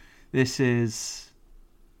 So, this is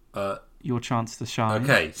your chance to shine.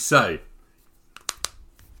 Okay, so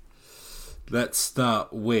let's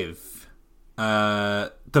start with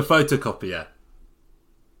the photocopier.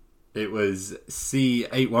 It was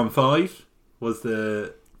C815 was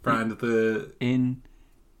the brand of the...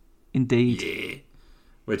 Indeed. Yeah.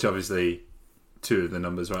 Which obviously, 2 of the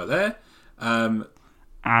numbers right there. And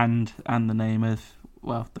the name of,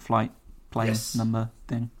 the plane number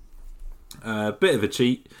thing. Bit of a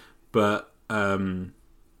cheat, but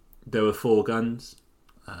there were 4 guns,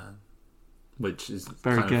 which is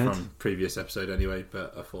very kind good. of from previous episode anyway,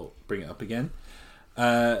 but I thought bring it up again.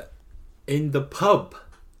 In the pub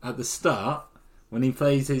at the start, when he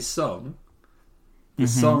plays his song, the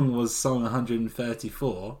song was song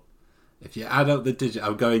 134. If you add up the digit,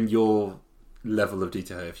 I'm going your level of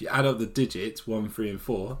detail here. If you add up the digits 1, 3, and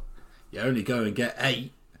 4, you only go and get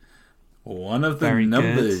 8. One of the very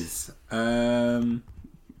numbers. Did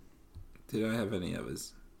I have any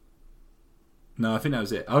others? No, I think that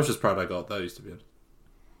was it. I was just proud I got those, to be honest.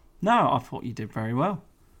 No, I thought you did very well.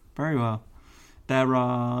 Very well. There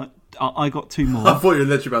are... I got 2 more. I thought you were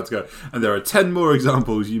literally about to go. And there are 10 more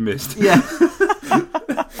examples you missed. Yeah.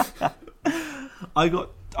 I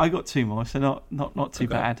got 2 more, so not too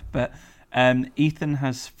bad. But Ethan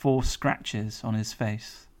has 4 scratches on his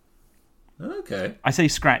face. Okay. I say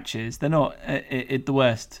scratches. They're not the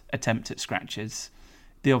worst attempt at scratches.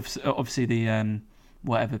 Obviously the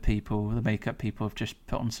whatever people, the makeup people, have just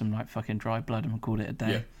put on some like fucking dry blood and called it a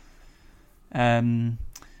day. Yeah.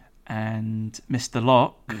 And Mr.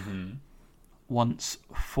 Locke wants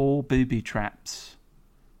 4 booby traps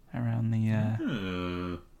around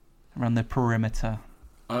the perimeter.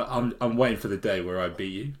 I'm waiting for the day where I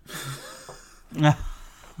beat you.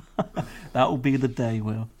 That will be the day,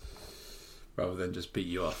 Will. Rather than just beat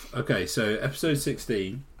you off. Okay, so episode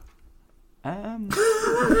 16.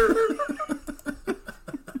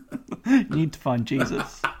 You need to find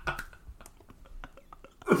Jesus.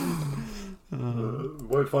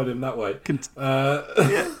 Won't find him that way.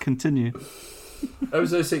 Continue.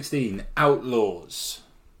 Episode 16, Outlaws.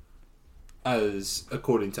 As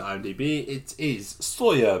according to IMDb, it is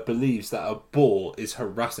Sawyer believes that a boar is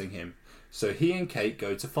harassing him, so he and Kate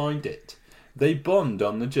go to find it. They bond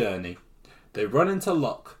on the journey. They run into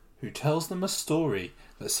Locke, who tells them a story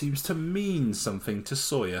that seems to mean something to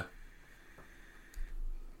Sawyer.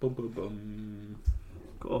 Boom, boom, boom.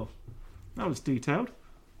 Cool. That was detailed.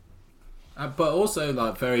 But also,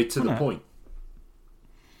 like, very to the point.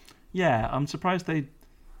 Yeah, I'm surprised they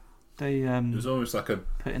it was almost like a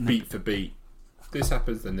beat for beat. This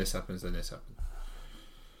happens, then this happens, then this happens.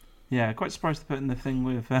 Yeah, quite surprised to put in the thing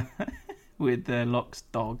with Locke's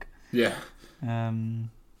dog. Yeah. I'm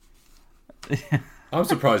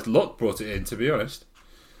surprised Locke brought it in, to be honest.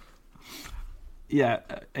 Yeah,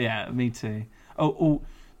 me too. Oh,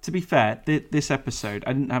 to be fair, this episode,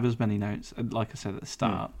 I didn't have as many notes, like I said at the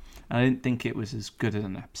start. And I didn't think it was as good as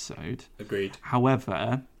an episode. Agreed.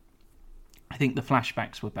 However, I think the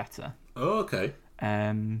flashbacks were better. Oh, okay.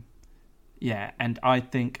 Yeah, and I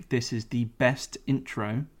think this is the best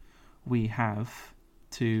intro we have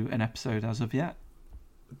to an episode as of yet.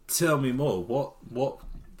 Tell me more. What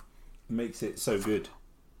makes it so good?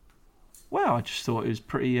 Well, I just thought it was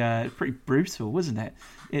pretty brutal, wasn't it?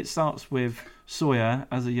 It starts with Sawyer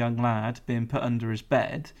as a young lad being put under his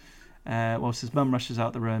bed, whilst his mum rushes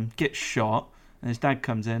out the room, gets shot, and his dad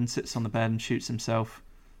comes in, sits on the bed and shoots himself.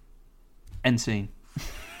 End scene.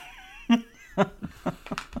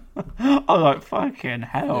 I'm like, fucking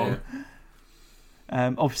hell.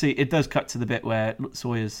 Yeah. Obviously, it does cut to the bit where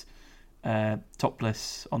Sawyer's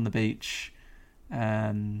topless on the beach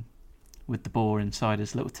with the boar inside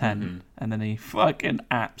his little tent, and then he fucking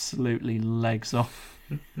absolutely legs off.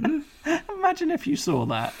 Imagine if you saw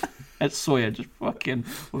that. At Sawyer just fucking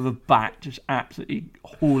with a bat, just absolutely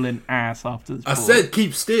hauling ass after this I boar. said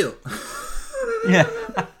keep still. Yeah.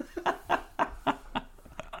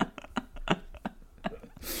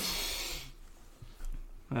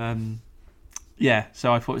 Yeah,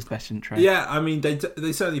 so I thought it was best intro. Yeah, I mean, they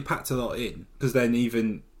certainly packed a lot in, because then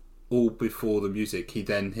even all before the music, he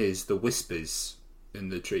then hears the whispers in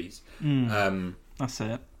the trees. That's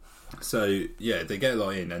it. So, yeah, they get a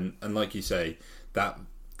lot in, and like you say, that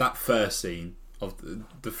first scene of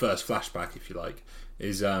the first flashback, if you like,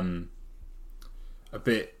 is a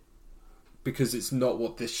bit... because it's not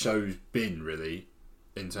what this show's been, really,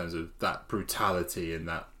 in terms of that brutality and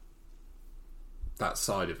that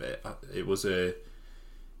side of it. It was a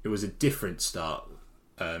different start,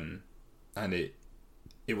 and it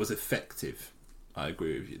was effective. I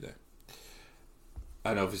agree with you there.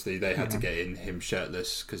 And obviously they had to get in him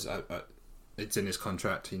shirtless, because it's in his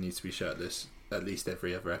contract. He needs to be shirtless at least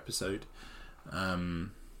every other episode.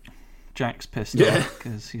 Jack's pissed off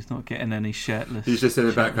because he's not getting any shirtless. He's just in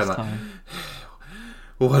the background like,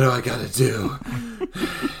 what do I gotta do?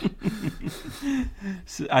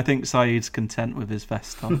 So I think Saeed's content with his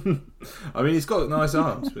vest on. I mean, he's got nice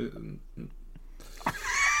arms.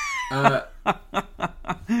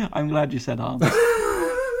 I'm glad you said arms.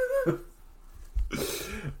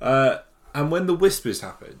 And when the whispers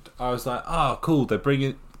happened, I was like, oh, cool, they're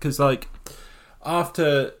bringing... because, like,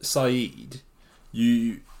 after Saeed,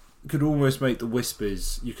 you could almost make the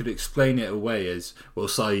whispers... you could explain it away as, well,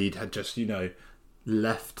 Saeed had just,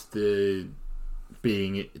 left the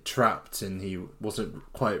being trapped, and he wasn't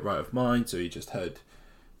quite right of mind, so he just heard,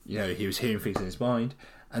 he was hearing things in his mind.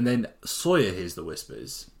 And then Sawyer hears the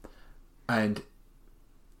whispers, and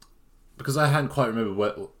because I hadn't quite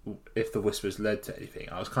remembered if the whispers led to anything,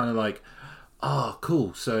 I was kind of like,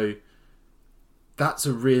 cool, so that's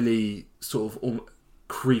a really sort of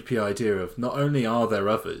creepy idea of, not only are there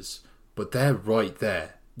others, but they're right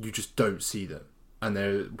there, you just don't see them, and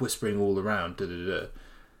they're whispering all around, da-da-da.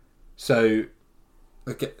 So,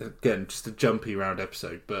 again, just a jumpy round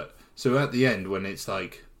episode, but so at the end, when it's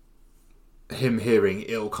like him hearing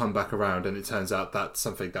it'll come back around, and it turns out that's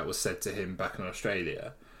something that was said to him back in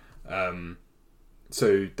Australia,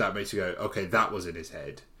 so that makes you go, okay, that was in his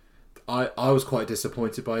head. I was quite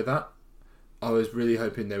disappointed by that. I was really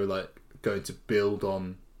hoping they were like going to build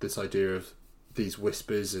on this idea of these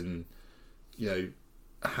whispers, and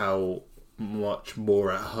how much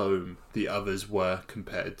more at home the others were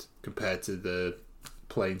compared to the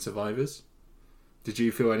plane survivors. Did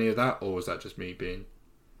you feel any of that, or was that just me being...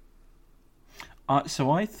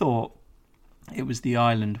 So I thought it was the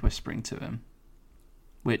island whispering to him,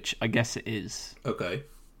 which I guess it is. Okay.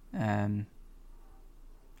 I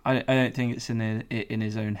don't think it's in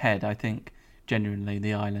his own head. I think genuinely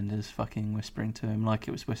the island is fucking whispering to him like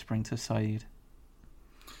it was whispering to Saeed.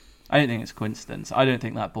 I don't think it's a coincidence. I don't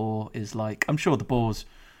think that boar is like... I'm sure the boar's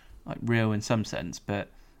like real in some sense, but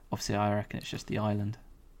obviously I reckon it's just the island.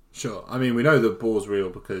 Sure. I mean, we know the boar's real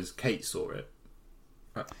because Kate saw it.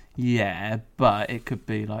 Yeah, but it could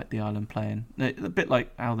be like the island playing. A bit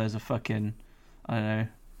like how there's a fucking, I don't know,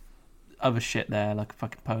 other shit there, like a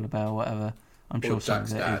fucking polar bear or whatever. I'm sure some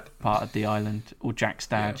of it is part of the island. Or Jack's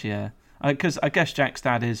dad, yeah. Because I guess Jack's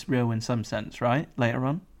dad is real in some sense, right? Later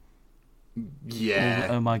on?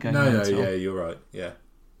 Yeah. Or am I going No, mental? yeah, you're right.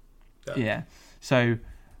 Yeah. So,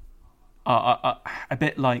 a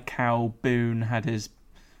bit like how Boone had his...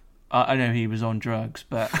 I know he was on drugs,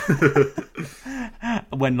 but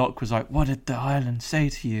when Locke was like, what did the island say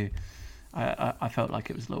to you? I felt like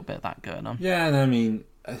it was a little bit of that going on. Yeah, and I mean,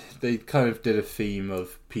 they kind of did a theme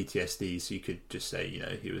of PTSD, so you could just say,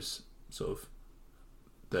 he was sort of...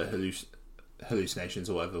 the hallucinations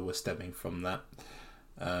or whatever were stemming from that.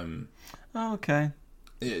 Okay.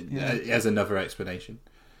 As another explanation.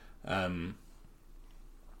 I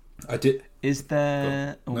did... Is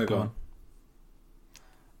there... Go on.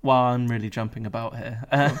 Well, I'm really jumping about here.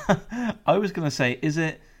 I was going to say, is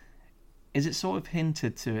it sort of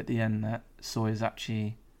hinted to at the end that Sawyer's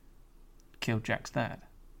actually killed Jack's dad?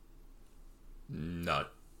 No.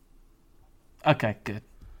 Okay, good.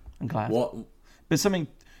 I'm glad. What? But something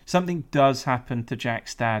does happen to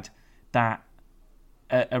Jack's dad that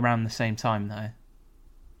around the same time, though.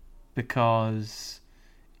 Because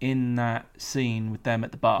in that scene with them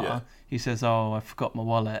at the bar, he says, I forgot my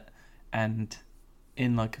wallet. And...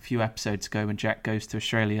 in like a few episodes ago, when Jack goes to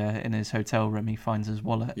Australia in his hotel room, he finds his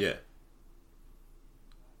wallet. Yeah.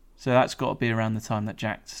 So that's got to be around the time that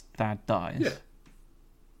Jack's dad dies. Yeah.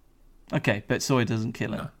 Okay, but Sawyer doesn't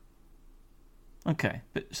kill him. No. Okay,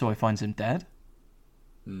 but Sawyer finds him dead?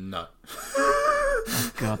 No.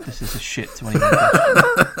 Oh God, this is a shit 21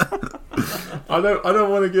 question. I don't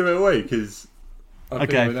want to give it away because...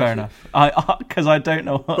 Okay, fair enough. Because I don't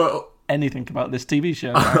know anything about this TV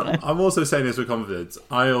show. I'm also saying this with confidence.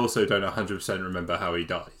 I also don't 100% remember how he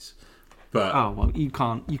dies. But well, you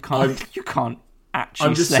can't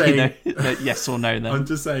actually just say saying, no, yes or no. Then I'm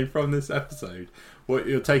just saying from this episode, what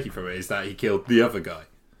you're taking from it is that he killed the other guy.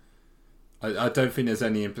 I don't think there's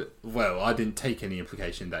any... I didn't take any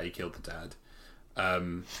implication that he killed the dad.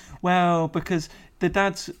 Well, because the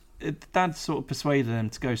dad sort of persuaded him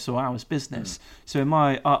to go sort out his business. So in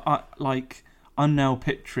I'm now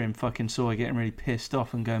picturing fucking Sawyer getting really pissed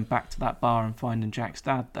off and going back to that bar and finding Jack's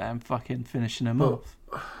dad there and fucking finishing him off.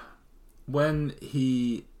 When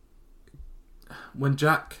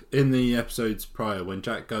Jack, in the episodes prior, when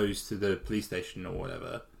Jack goes to the police station or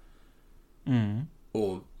whatever,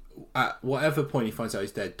 or at whatever point he finds out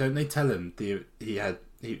he's dead, don't they tell him he had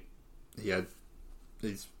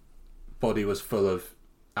his body was full of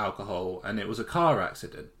alcohol and it was a car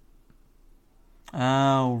accident?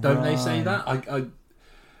 Oh, don't they say that? I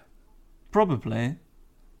probably.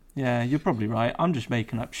 Yeah, you're probably right. I'm just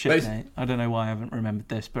making up shit, mate. I don't know why I haven't remembered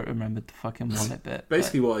this, but remembered the fucking wallet bit.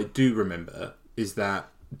 Basically, what I do remember is that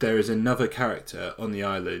there is another character on the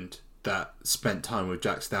island that spent time with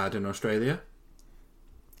Jack's dad in Australia.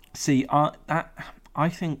 See, I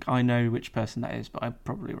think I know which person that is, but I'm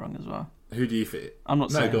probably wrong as well. Who do you think? I'm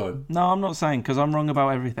not saying. Go on. No, I'm not saying, because I'm wrong about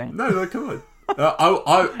everything. No, come on.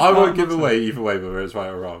 I won't give away either way whether it's right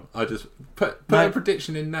or wrong. I just put a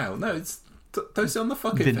prediction in now. No, don't sit on the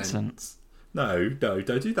fucking Vincent. fence. No, don't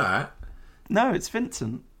do that. No, it's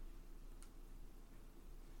Vincent.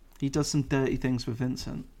 He does some dirty things with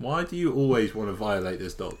Vincent. Why do you always want to violate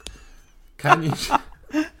this dog? Can you?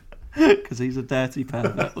 Because he's a dirty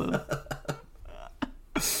pervert.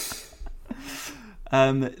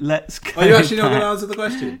 Let's go. Are you actually not going to answer the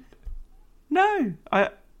question? No,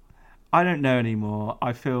 I don't know anymore.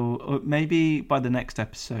 I feel maybe by the next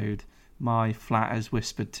episode, my flat has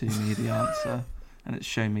whispered to me the answer, and it's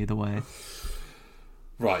shown me the way.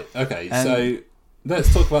 Right. Okay. So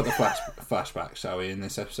let's talk about the flashback, shall we? In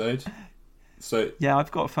this episode. So yeah,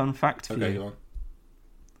 I've got a fun fact for you. Okay, go on.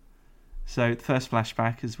 So the first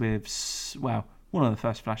flashback is with one of the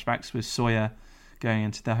first flashbacks was Sawyer going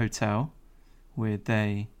into the hotel with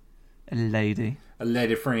a lady. A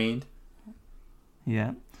lady friend.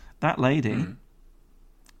 Yeah. That lady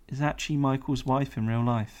is actually Michael's wife in real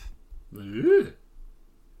life. Ooh.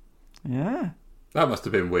 Yeah. That must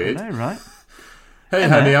have been weird. I know, right? Hey,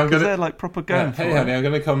 honey, I'm gonna. They're like proper going for Hey, it. honey, I'm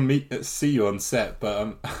gonna come see you on set, but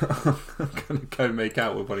I'm gonna go make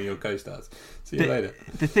out with one of your co-stars. See you later.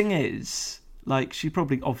 The thing is, like, she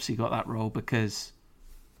probably obviously got that role because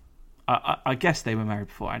I guess they were married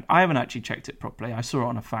before. I haven't actually checked it properly. I saw it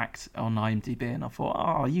on a fact on IMDb, and I thought,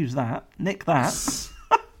 I'll use that, nick that.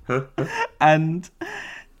 and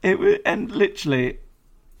literally,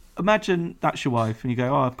 imagine that's your wife, and you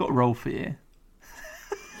go, I've got a role for you.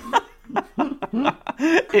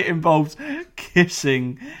 It involves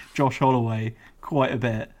kissing Josh Holloway quite a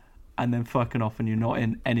bit, and then fucking off, and you're not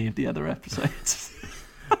in any of the other episodes.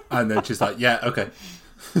 And then she's like, "Yeah, okay."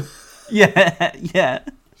 Yeah.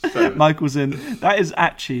 So, Michael's in. That is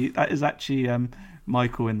actually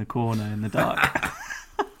Michael in the corner in the dark.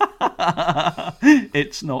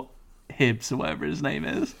 It's not Hibbs or whatever his name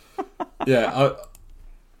is. Yeah,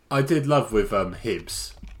 I did love with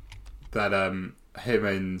Hibbs that him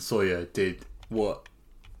and Sawyer did what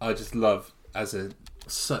I just love as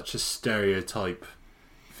such a stereotype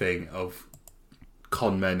thing of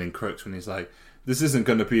con men and crooks when he's like, this isn't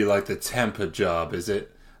going to be like the Tampa job, is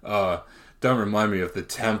it? Don't remind me of the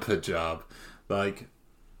Tampa job. Like,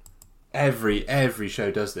 every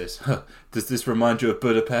show does this. Does this remind you of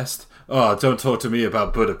Budapest? Oh, don't talk to me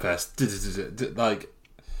about Budapest. Like,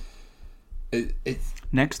 it's...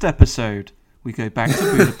 Next episode, we go back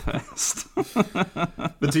to Budapest.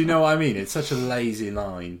 But do you know what I mean? It's such a lazy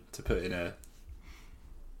line to put in a...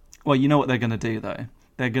 Well, you know what they're going to do, though?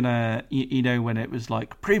 They're going to... You know when it was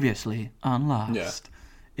like, previously on Last?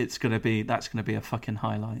 Yeah. That's going to be a fucking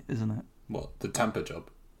highlight, isn't it? What? The Tampa job?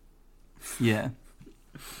 Yeah.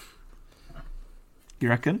 You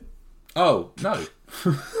reckon? Oh, no.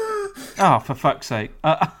 Oh, for fuck's sake.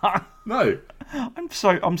 No. I'm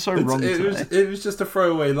so wrong today. It was just a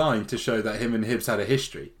throwaway line to show that him and Hibbs had a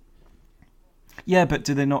history. Yeah, but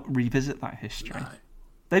do they not revisit that history? No.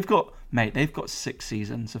 They've got 6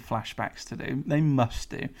 seasons of flashbacks to do. They must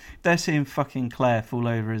do. They're seeing fucking Claire fall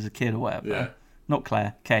over as a kid or whatever. Yeah. Not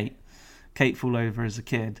Claire, Kate. Kate fall over as a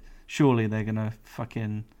kid. Surely they're going to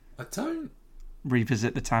fucking... I don't...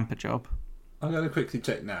 revisit the Tampa job. I'm going to quickly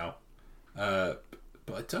check now.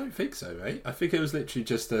 But I don't think so, mate. I think it was literally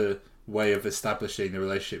just a way of establishing the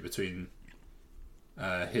relationship between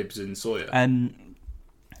Hibbs and Sawyer. And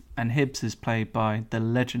Hibbs is played by the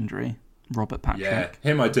legendary Robert Patrick. Yeah,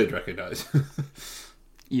 him I did recognise.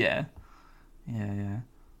 Yeah.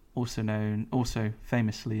 also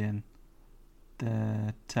famously in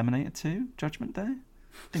the Terminator 2 Judgment Day. I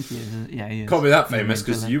think he is. Yeah, he is. Can't be that famous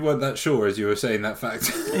because you weren't that sure as you were saying that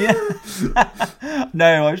fact. Yeah.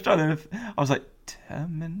 No, I was trying to. I was like,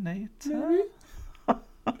 Terminator.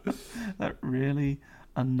 That really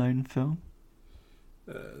unknown film.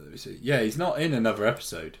 Let me see. Yeah, he's not in another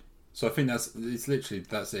episode, so I think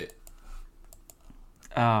that's it.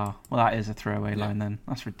 Ah, well, that is a throwaway line then.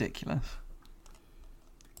 That's ridiculous.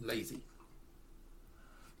 Lazy.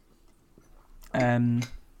 And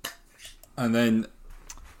then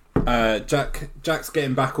Jack's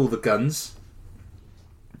getting back all the guns,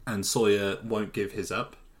 and Sawyer won't give his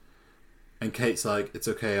up. And Kate's like, "It's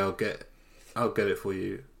okay, I'll get it for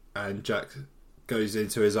you." And Jack goes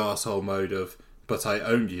into his arsehole mode of, "But I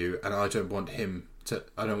own you, and I don't want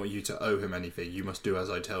you to owe him anything. You must do as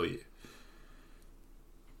I tell you."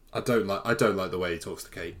 I don't like the way he talks to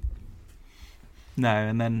Kate. No,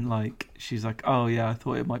 and then like she's like, "Oh yeah, I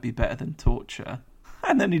thought it might be better than torture,"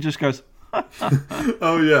 and then he just goes,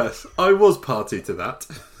 "Oh yes, I was party to that."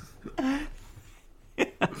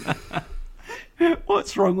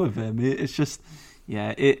 What's wrong with him? It's just,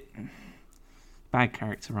 bad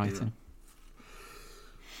character writing.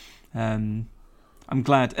 Yeah. I'm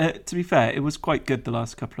glad. To be fair, it was quite good the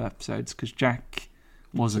last couple of episodes because Jack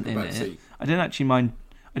wasn't in it. I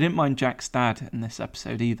didn't mind Jack's dad in this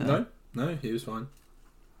episode either. No, he was fine.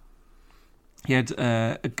 He had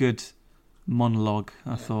a good monologue,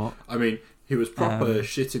 I thought. I mean, he was proper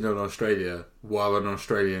shitting on Australia while an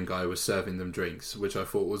Australian guy was serving them drinks, which I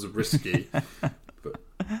thought was risky. But...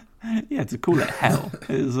 Yeah, to call it hell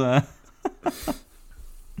is...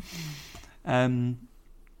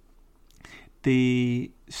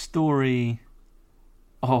 the story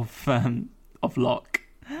of Locke.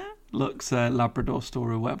 Looks Labrador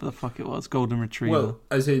story, whatever the fuck it was, golden retriever. Well,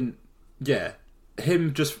 as in, yeah,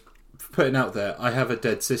 him just putting out there, "I have a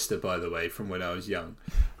dead sister, by the way, from when I was young."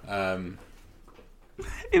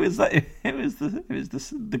 It was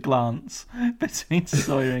the glance between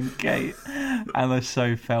Sawyer and Kate, and I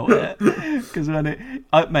so felt it because I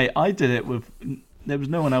did it with. There was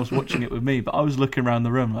no one else watching it with me, but I was looking around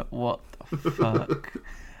the room like, "What the fuck?"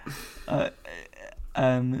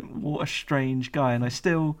 What a strange guy, and I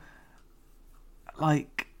still.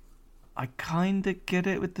 Like, I kind of get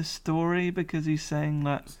it with the story because he's saying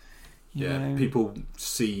that, you know, people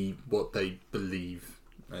see what they believe,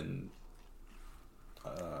 and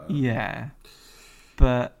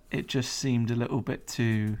but it just seemed a little bit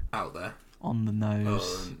too out there, on the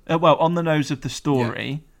nose. On the nose of the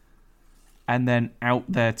story, and then out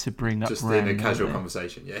there to bring up just in a casual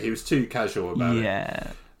conversation. Yeah, he was too casual about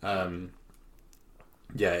it.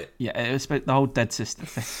 It was the whole dead sister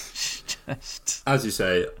thing. Just as you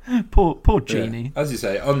say, poor Jeannie. As you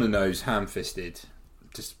say, on the nose, ham-fisted,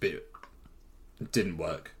 just a bit didn't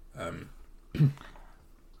work.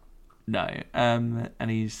 No, and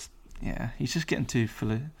he's just getting too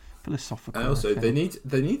philosophical. And also, they need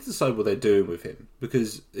to decide what they're doing with him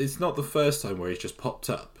because it's not the first time where he's just popped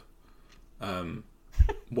up.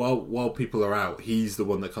 While people are out, he's the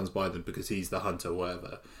one that comes by them because he's the hunter, or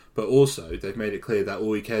whatever. But also, they've made it clear that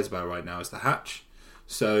all he cares about right now is the hatch.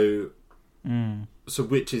 So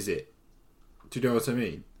which is it? Do you know what I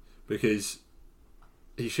mean? Because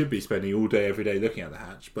he should be spending all day, every day looking at the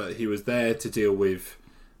hatch, but he was there to deal with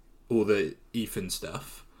all the Ethan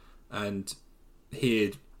stuff, and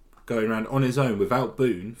he'd going around on his own without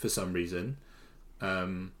Boone for some reason,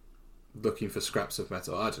 looking for scraps of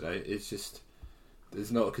metal. I don't know. It's just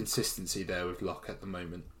there's not a consistency there with Locke at the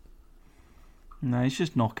moment. No, he's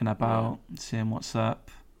just knocking about, seeing what's up.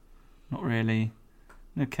 Not really,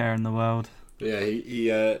 no care in the world. But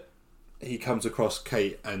yeah, he comes across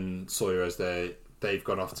Kate and Sawyer as they've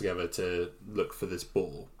gone off together to look for this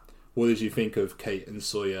ball. What did you think of Kate and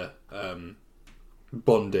Sawyer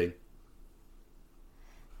bonding?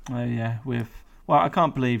 Oh yeah, I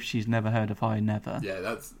can't believe she's never heard of I Never. Yeah,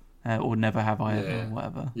 that's or Never Have I Ever, or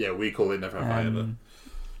whatever. Yeah, we call it Never Have I Ever.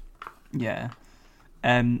 Yeah.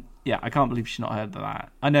 Yeah, I can't believe she's not heard of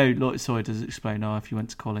that. I know Lord Sawyer does explain, if you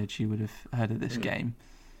went to college, you would have heard of this game.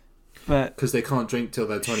 But because they can't drink till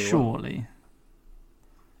they're 21. Surely.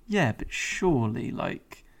 Yeah, but surely,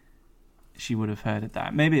 like, she would have heard of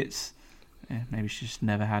that. Maybe maybe she's just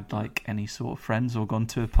never had, like, any sort of friends or gone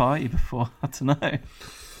to a party before. I don't know.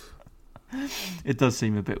 It does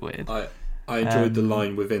seem a bit weird. I enjoyed the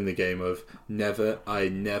line within the game of I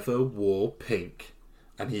never wore pink.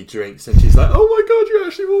 And he drinks, and she's like, "Oh my god, you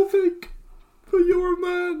actually wore pink, but you're a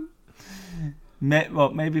man."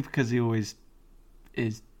 Well, maybe because he always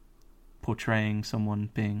is portraying someone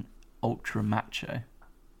being ultra macho.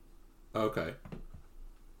 Okay.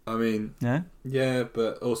 I mean, Yeah? yeah,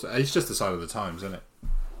 but also it's just a sign of the times, isn't it?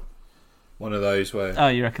 One of those where Oh,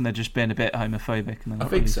 you reckon they're just being a bit homophobic and they're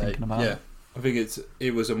not really thinking about it? I think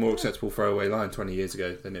it was a more acceptable throwaway line 20 years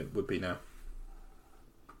ago than it would be now.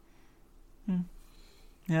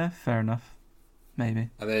 Yeah, fair enough. Maybe.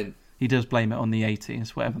 And then he does blame it on the 80s,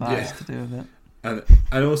 whatever that has to do with it.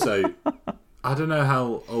 And also, I don't know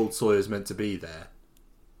how old Sawyer's meant to be there,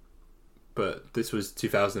 but this was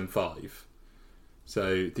 2005.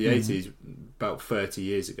 So the 80s, about 30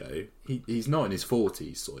 years ago. He's not in his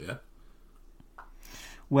 40s, Sawyer.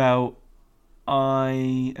 Well,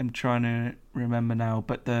 I am trying to remember now,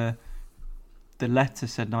 but the letter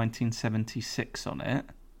said 1976 on it.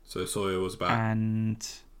 So Sawyer was about... And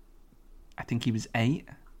I think he was 8.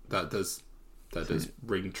 That does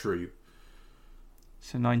ring true.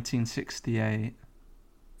 So 1968.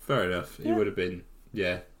 Fair enough. He would have been,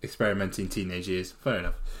 experimenting teenage years. Fair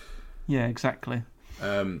enough. Yeah, exactly.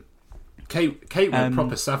 Kate went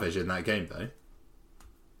proper savage in that game, though.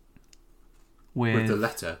 With the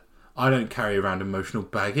letter. I don't carry around emotional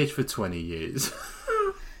baggage for 20 years.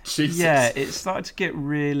 Jesus. Yeah, it started to get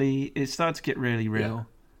really real.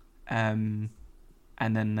 Yeah. And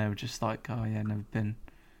then they were just like, oh yeah, never been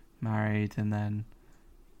married, and then,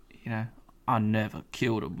 I never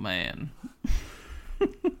killed a man.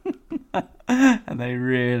 And they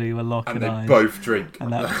really were locking eyes. And they both drink.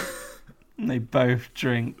 And they both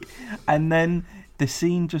drink. And then the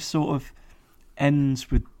scene just sort of ends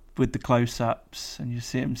with the close-ups, and you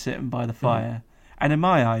see him sitting by the fire. And in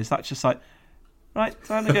my eyes, that's just like, right,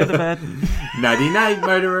 time to go to bed. Nighty-night,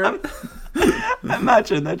 murderer.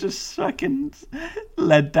 Imagine they're just fucking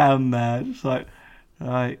led down there, just like,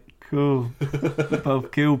 right, cool. We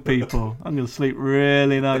both killed people. I'm going to sleep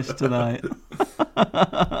really nice tonight.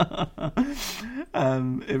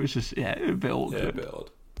 It was just, it was a bit awkward. Yeah, a bit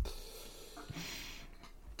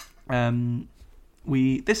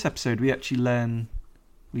odd. This episode,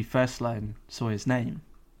 we first learn Sawyer's name.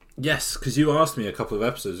 Yes, because you asked me a couple of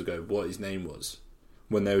episodes ago what his name was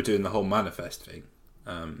when they were doing the whole manifest thing.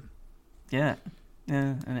 Yeah,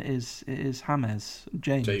 and it is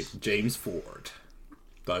James. James Ford.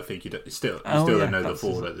 But I think you still don't know the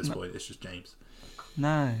Ford at this point. It's just James.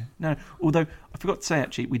 No. Although I forgot to say,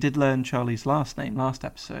 actually, we did learn Charlie's last name last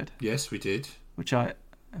episode. Yes, we did. Which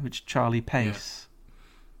Charlie Pace.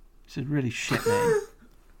 Yeah. It's a really shit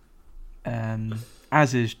name.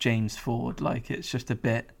 As is James Ford. Like, it's just a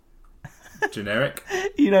bit generic.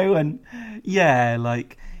 When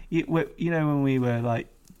we were like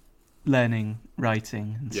learning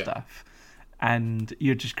writing and stuff, and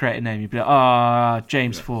you'd just create a name, you'd be like,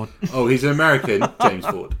 James Ford. Oh, he's an American. James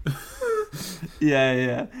Ford.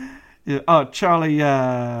 Yeah. Oh, Charlie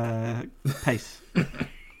Pace.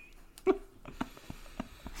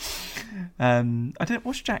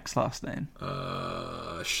 What's Jack's last name?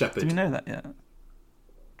 Shepherd. Do we know that yet?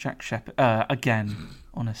 Jack Shepherd. Again,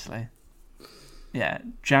 honestly. Yeah,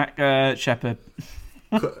 Jack Shepherd.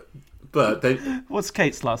 But what's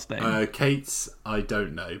Kate's last name? Kate's, I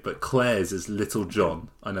don't know, but Claire's is Little John.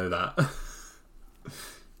 I know that.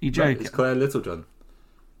 You joking? It's Claire Littlejohn.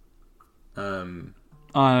 I don't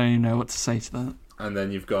even know what to say to that. And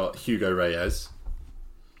then you've got Hugo Reyes.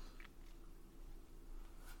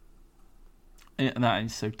 Yeah, that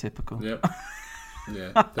is so typical. Yep.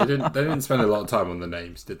 Yeah, they didn't spend a lot of time on the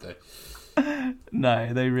names, did they?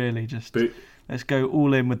 No, they really just let's go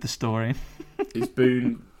all in with the story. Is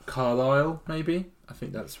Boone Carlisle? Maybe, I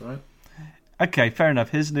think that's right. Okay, fair enough.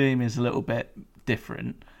 His name is a little bit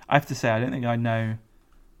different. I have to say, I don't think I know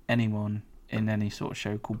anyone in any sort of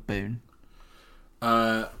show called Boone.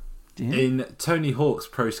 In Tony Hawk's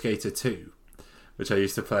Pro Skater 2, which I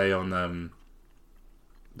used to play on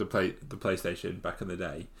the PlayStation back in the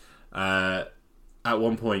day. At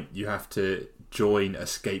one point, you have to join a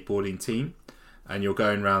skateboarding team, and you're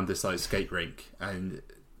going around this like skate rink, and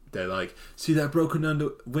they're like, "See that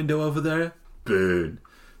broken window over there? Boone.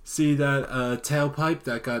 See that tailpipe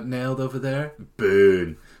that got nailed over there?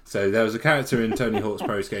 Boone." So there was a character in Tony Hawk's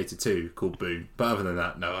Pro Skater 2 called Boone, but other than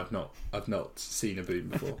that, no, I've not seen a Boone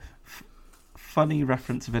before. Funny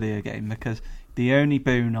reference video game, because the only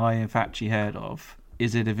Boone I have actually heard of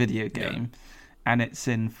is in a video game, and it's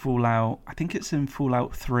in Fallout. I think it's in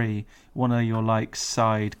Fallout 3. One of your like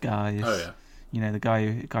side guys. Oh yeah. The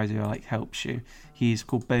guys who like helps you. He's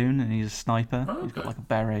called Boone, and he's a sniper. Oh, okay. He's got like a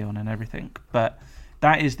beret on and everything. But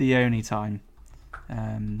that is the only time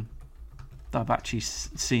that I've actually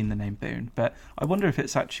seen the name Boone. But I wonder if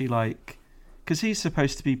it's actually like, because he's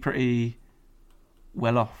supposed to be pretty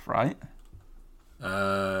well off, right?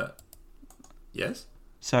 Yes.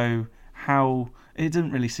 So how it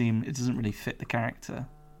doesn't really fit the character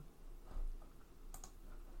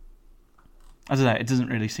I don't know. It doesn't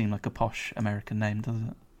really seem like a posh American name, does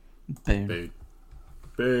it? Boone.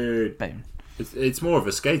 Boone. It's more of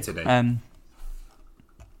a skater name.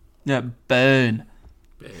 Yeah, Boone.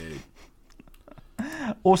 Boone.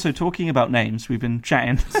 Also, talking about names, we've been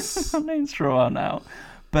chatting about names for a while now.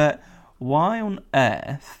 But why on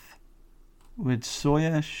earth would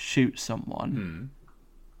Sawyer shoot someone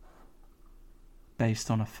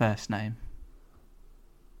based on a first name?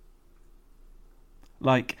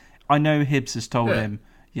 Like, I know Hibbs has told him,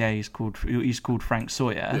 he's called Frank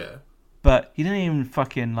Sawyer. Yeah. But he didn't even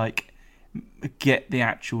fucking, like, get the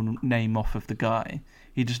actual name off of the guy.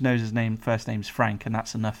 He just knows his first name's Frank, and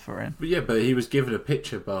that's enough for him. But he was given a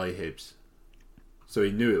picture by Hibbs, so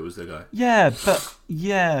he knew it was the guy.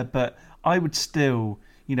 Yeah, but I would still,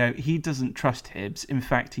 he doesn't trust Hibbs. In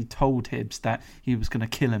fact, he told Hibbs that he was going to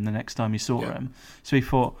kill him the next time he saw him. So he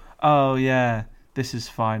thought, oh yeah, this is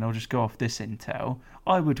fine. I'll just go off this intel.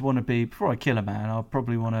 I would want to be, before I kill a man, I'll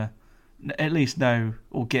probably want to at least know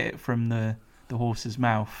or get it from the horse's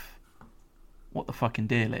mouth what the fucking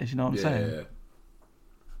deal is. You know what I'm saying? Yeah.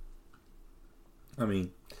 I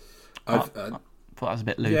mean, I thought that was a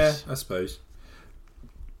bit loose. Yeah, I suppose.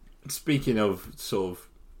 Speaking of sort of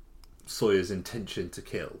Sawyer's intention to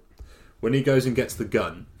kill, when he goes and gets the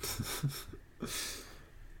gun,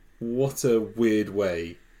 what a weird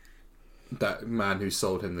way that man who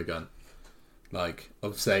sold him the gun, like,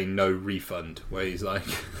 of saying no refund, where he's like,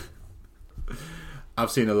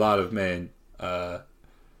 I've seen a lot of men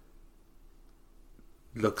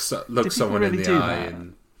look someone in the eye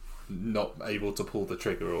and not able to pull the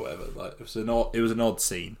trigger or whatever. Like, it was an odd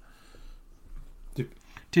scene.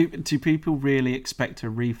 Do people really expect a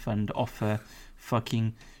refund off a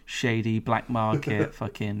fucking shady black market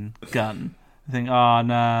fucking gun? I think, oh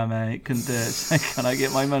no, mate, couldn't do it. Can I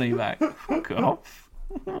get my money back? Fuck off.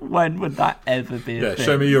 When would that ever be a thing?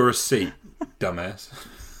 Show me your receipt, dumbass.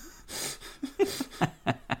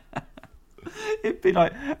 It'd be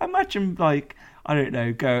like, imagine, like, I don't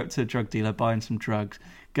know, go up to a drug dealer buying some drugs,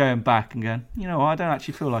 going back and going, you know what, I don't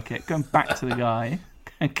actually feel like it. Going back to the guy,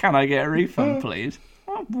 can I get a refund, please?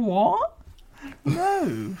 What?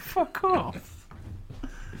 No, fuck off.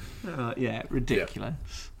 Yeah,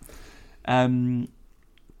 ridiculous. Yeah.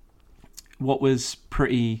 What was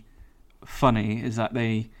pretty funny is that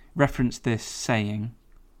they referenced this saying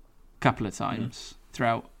a couple of times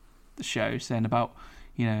throughout the show, saying about,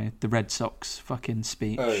 the Red Sox fucking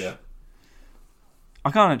speech. Oh, yeah.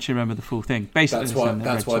 I can't actually remember the full thing. Basically,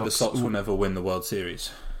 that's why the Sox will never win the World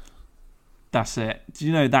Series. That's it. Do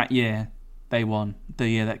you know that year they won? The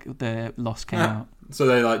year that the loss came out. So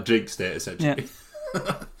they like jinxed it essentially.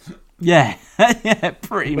 Yeah, yeah,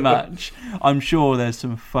 pretty much. I'm sure there's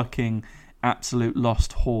some fucking absolute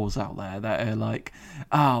lost whores out there that are like,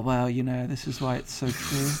 this is why it's so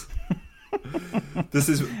true.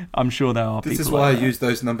 I'm sure there are. This people is why like I use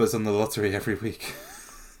those numbers on the lottery every week.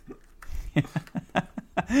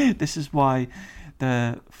 This is why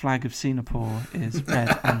the flag of Singapore is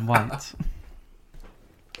red and white.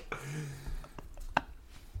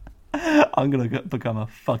 I'm going to become a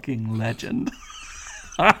fucking legend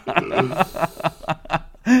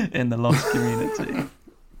in the lost community.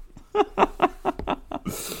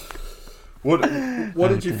 What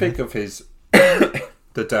did you think of his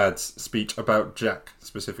the dad's speech about Jack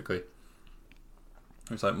specifically?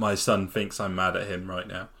 It's like, my son thinks I'm mad at him right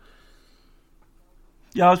now.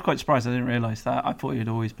 Yeah, I was quite surprised. I didn't realise that. I thought he'd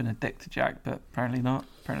always been a dick to Jack, but apparently not.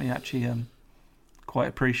 Apparently actually quite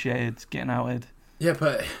appreciated getting outed. Yeah,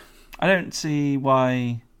 but I don't see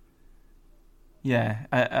why. Yeah,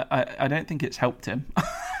 I don't think it's helped him.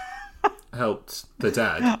 Helped the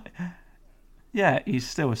dad? Yeah, he's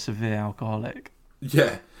still a severe alcoholic.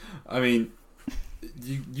 Yeah, I mean,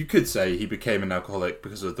 you could say he became an alcoholic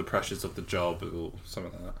because of the pressures of the job or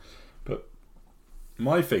something like that. But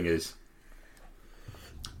my thing is,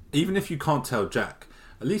 even if you can't tell Jack,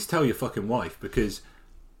 at least tell your fucking wife, because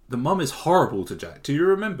the mum is horrible to Jack. Do you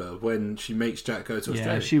remember when she makes Jack go to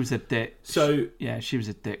Australia? Yeah, she was a dick. So she was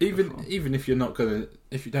a dick. Even if you're not gonna,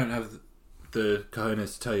 if you don't have the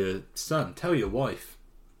cojones to tell your son, tell your wife.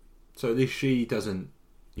 So at least she doesn't,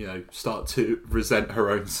 start to resent her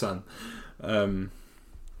own son.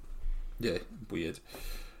 Yeah, weird.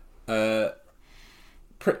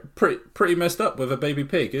 Pretty messed up with a baby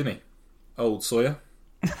pig, isn't he? Old Sawyer.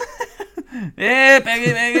 Yeah,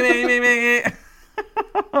 piggy.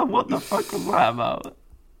 What the fuck was that about?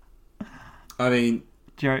 I mean,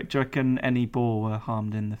 do you reckon any boar were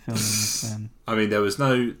harmed in the filming of them? I mean, there was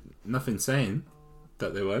nothing saying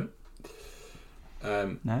that they weren't.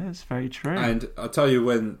 No, it's very true. And I'll tell you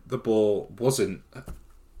when the boar wasn't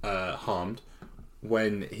harmed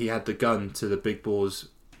when he had the gun to the big boar's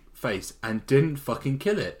face and didn't fucking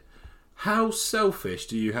kill it. How selfish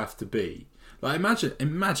do you have to be? Like,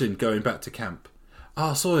 imagine going back to camp.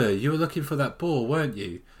 Oh, Sawyer, you were looking for that boar, weren't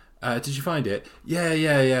you? Did you find it?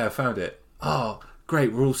 Yeah, I found it. Oh,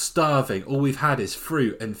 great, we're all starving. All we've had is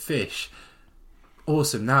fruit and fish.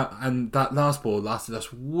 Awesome. Now, and that last boar lasted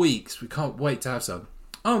us weeks. We can't wait to have some.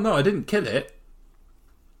 Oh, no, I didn't kill it.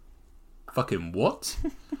 Fucking what?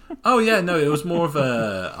 Oh, yeah, no, it was more of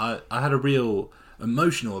I had a real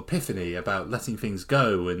emotional epiphany about letting things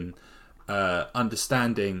go and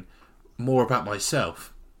understanding more about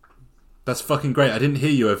myself. That's fucking great. I didn't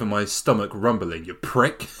hear you over my stomach rumbling, you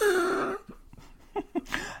prick.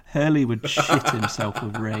 Hurley would shit himself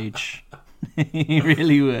with rage. He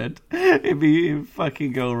really would. He'd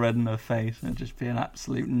fucking go red in the face and just be an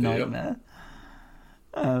absolute nightmare.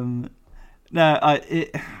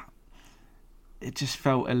 It just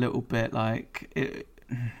felt a little bit like it,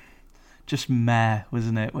 just meh,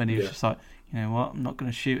 wasn't it? When he was just like, you know what, I'm not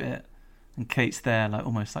going to shoot it, and Kate's there, like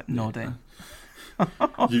almost like nodding.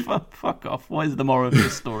 Fuck off! What is the moral of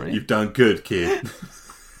this story? You've done good, kid.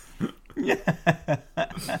 Yeah,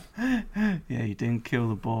 you didn't kill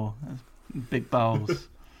the boar. Big balls.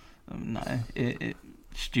 No, it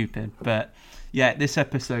stupid. But yeah, this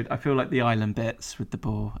episode, I feel like the island bits with the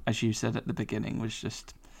boar, as you said at the beginning, was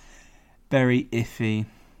just very iffy.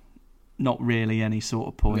 Not really any sort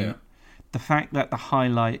of point. Yeah. The fact that the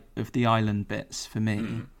highlight of the island bits for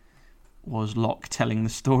me was Locke telling the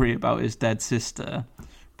story about his dead sister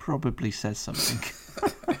probably says something.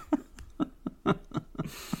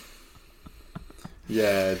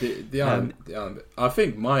 Yeah, the island. I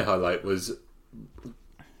think my highlight was,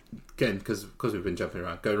 again, because we've been jumping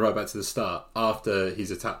around, going right back to the start, after he's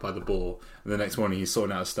attacked by the boar, and the next morning he's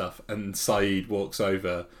sorting out stuff, and Saeed walks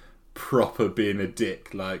over, proper being a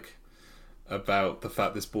dick, like, about the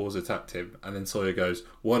fact this boar's attacked him, and then Sawyer goes,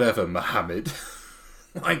 whatever, Mohammed.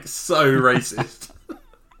 Like, so racist.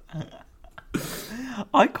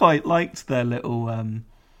 I quite liked their little,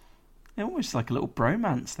 almost like a little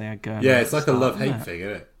bromance they had going. Yeah, it's like a love-hate thing,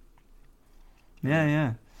 isn't it?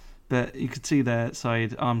 Yeah. But you could see their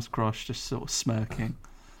side, arms crossed, just sort of smirking,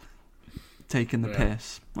 taking the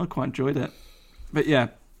piss. I quite enjoyed it. But yeah,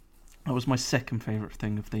 that was my second favourite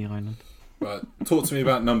thing of the island. Right, talk to me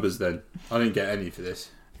about numbers then. I didn't get any for this.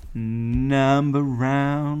 Number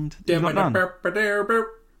round. You got none? No,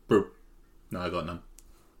 I got none.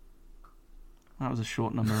 That was a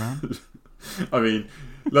short number round. I mean,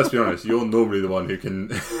 let's be honest, you're normally the one who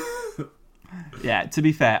can... Yeah, to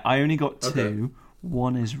be fair, I only got two. Okay.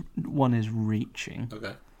 One is reaching.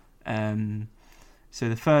 Okay. So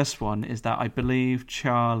the first one is that I believe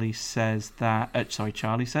Charlie says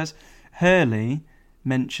Hurley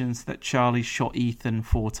mentions that Charlie shot Ethan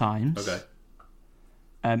 4 times. Okay.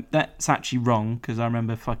 That's actually wrong, because I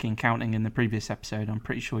remember fucking counting in the previous episode. I'm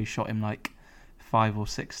pretty sure he shot him like 5 or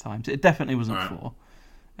 6 times. It definitely wasn't 4.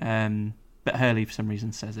 But Hurley for some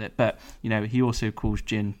reason says it. But you know, he also calls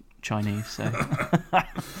gin Chinese, so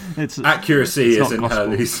it's accuracy it's isn't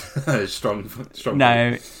Hurley's strong.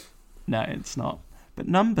 No, it's not. But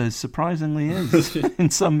numbers surprisingly is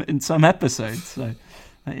in some episodes, so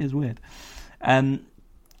that is weird. And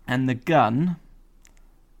the gun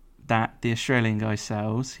that the Australian guy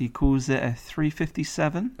sells, he calls it a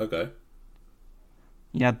 357. Okay.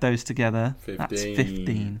 You add those together, 15. That's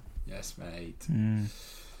 15. Yes, mate.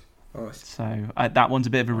 Nice. So that one's a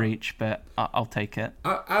bit of a reach, but I'll take it.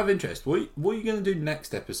 Out of interest, what are you going to do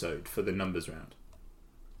next episode for the numbers round?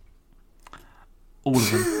 All of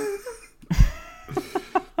them.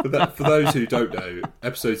 For those who don't know,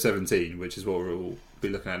 episode 17, which is what we'll be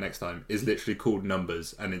looking at next time, is literally called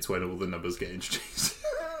numbers, and it's when all the numbers get introduced.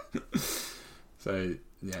 So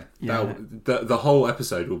yeah. The whole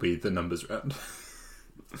episode will be the numbers round.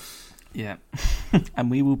 Yeah. And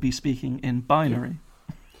we will be speaking in binary.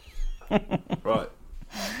 Right.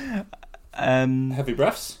 Heavy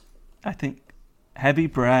breaths? I think heavy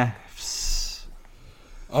breaths.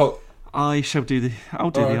 Oh, I'll do the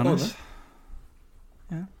honours.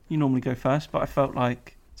 Yeah. You normally go first, but I felt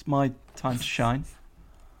like it's my time to shine.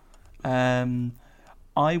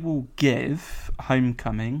 I will give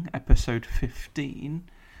Homecoming episode 15.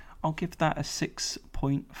 I'll give that a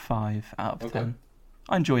 6.5 out of 10.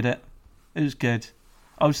 I enjoyed it. It was good.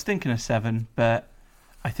 I was thinking a 7, but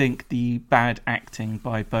I think the bad acting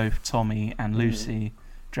by both Tommy and Lucy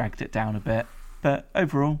dragged it down a bit. But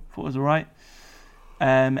overall, thought it was alright.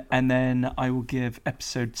 And then I will give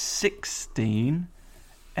episode 16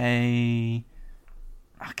 I'll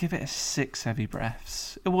give it a 6 heavy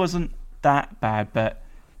breaths. It wasn't that bad, but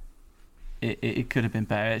it could have been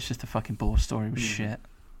better. It's just a fucking bore story with shit.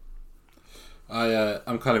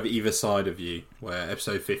 I'm kind of either side of you, where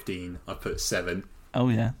episode 15 I put 7. Oh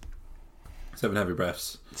yeah, 7 heavy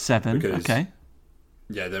breaths. 7. Because, okay.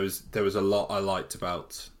 Yeah, there was a lot I liked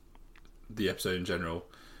about the episode in general.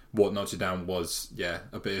 What knocked it down was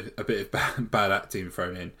a bit of bad acting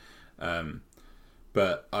thrown in,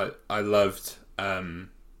 but I loved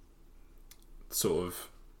sort of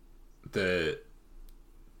the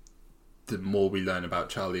more we learn about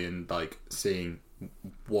Charlie and like seeing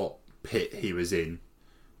what pit he was in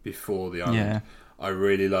before the island. Yeah. I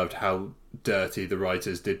really loved how dirty the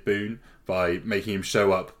writers did Boone by making him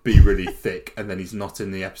show up, be really thick, and then he's not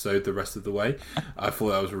in the episode the rest of the way. I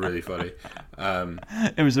thought that was really funny.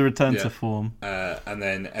 It was a return to form. And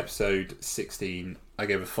then episode 16, I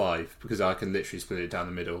gave a 5 because I can literally split it down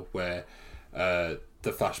the middle, where the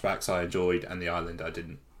flashbacks I enjoyed and the island I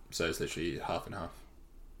didn't. So it's literally half and half.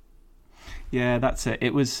 Yeah, that's it.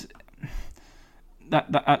 It was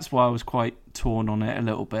that's why I was quite torn on it a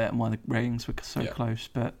little bit, and why the ratings were so close.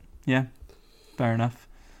 But yeah, fair enough.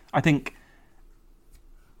 I think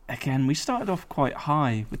again we started off quite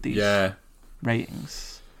high with these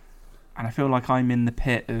ratings, and I feel like I'm in the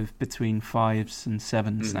pit of between 5s and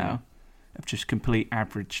 7s now, of just complete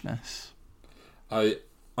averageness.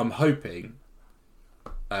 I'm hoping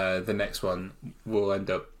the next one will end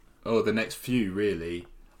up, or the next few really,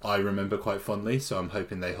 I remember quite fondly, so I'm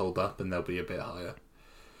hoping they hold up and they'll be a bit higher.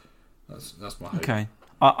 That's my hope. Okay.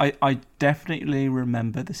 I definitely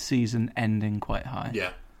remember the season ending quite high.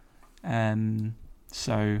 Yeah.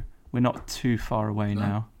 So we're not too far away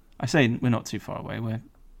now. I say we're not too far away. We're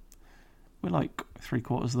like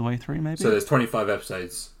 3/4 of the way through, maybe. So there's 25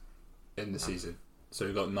 episodes in the season. So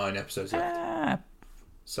we've got 9 episodes left.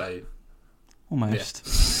 So almost.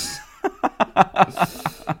 Yeah.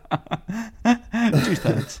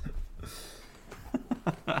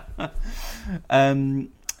 2/3.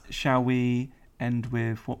 Shall we end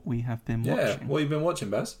with what we have been watching? Yeah, what have you been watching,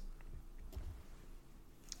 Baz?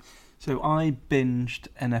 So I binged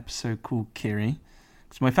an episode called Kiri,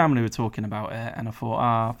 because my family were talking about it, and I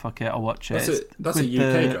thought, fuck it, I'll watch it. That's a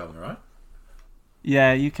UK drama, right?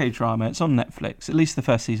 Yeah, UK drama. It's on Netflix. At least the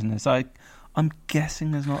first season is. I'm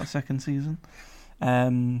guessing there's not a second season.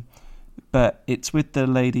 But it's with the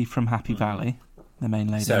lady from Happy Valley, the main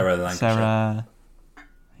lady. Sarah Lancashire.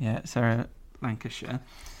 Sarah Lancashire.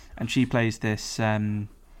 And she plays this, I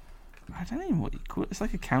don't know what you call it. It's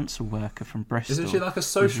like a council worker from Bristol. Isn't she like a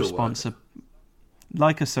social worker?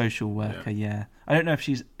 Like a social worker, yeah. I don't know if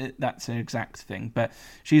that's an exact thing, but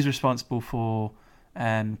she's responsible for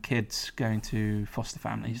kids going to foster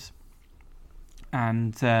families.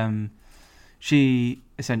 And she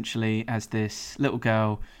essentially has this little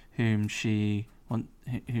girl whom she's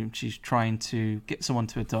trying to get someone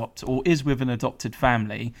to adopt, or is with an adopted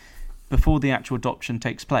family. Before the actual adoption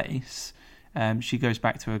takes place, she goes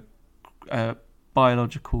back to a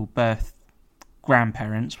biological birth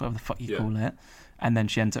grandparents, whatever the fuck you call it, and then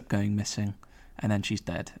she ends up going missing, and then she's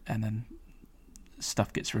dead, and then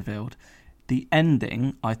stuff gets revealed. The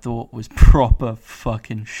ending, I thought, was proper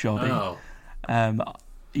fucking shoddy. Oh.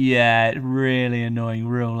 Yeah, really annoying,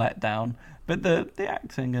 real letdown. But the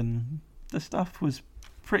acting and the stuff was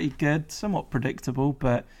pretty good, somewhat predictable,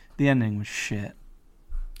 but the ending was shit.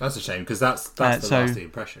 That's a shame, because that's the lasting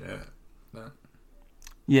impression, isn't it?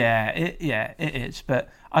 Yeah, it is. But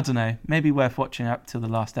I don't know, maybe worth watching up till the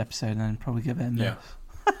last episode and then probably give it a miss.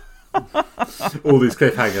 Yeah. All these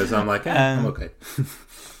cliffhangers, I'm like, I'm okay.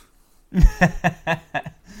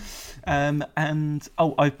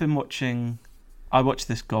 I've been watching. I watched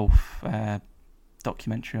this golf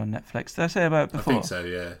documentary on Netflix. Did I say about it before? I think so,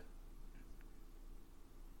 yeah.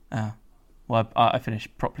 Oh. Well, I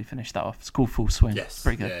properly finished that off. It's called Full Swing. Yes. It's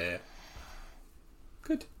pretty good. Yeah.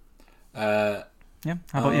 Good. Yeah.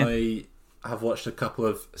 How about you? I have watched a couple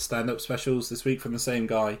of stand-up specials this week from the same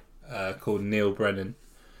guy called Neil Brennan,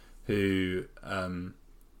 who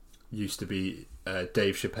used to be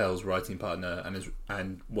Dave Chappelle's writing partner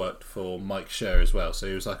and worked for Mike Schur as well. So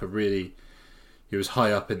he was like he was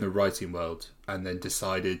high up in the writing world, and then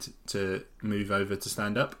decided to move over to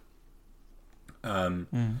stand-up.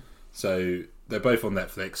 So they're both on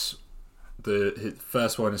Netflix. The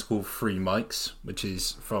first one is called Free Mics, which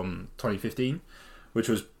is from 2015, which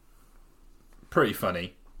was pretty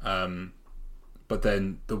funny. But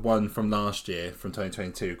then the one from last year, from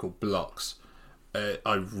 2022, called Blocks,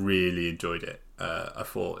 I really enjoyed it. I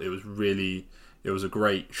thought it was a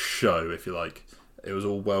great show, if you like. It was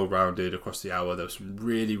all well-rounded across the hour. There were some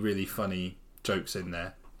really, really funny jokes in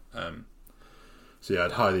there. So yeah,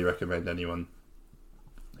 I'd highly recommend anyone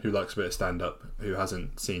who likes a bit of stand-up who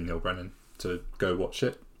hasn't seen Neil Brennan to go watch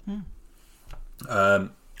it. Yeah,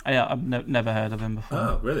 I've never heard of him before.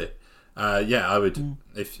 Oh, really? Yeah, I would.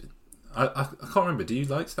 If I can't remember. Do you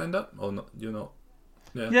like stand up or not? You're not.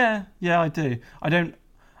 Yeah. Yeah, I do. I don't.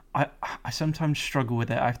 I sometimes struggle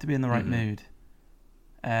with it. I have to be in the right mood.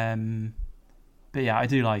 But yeah, I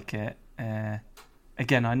do like it.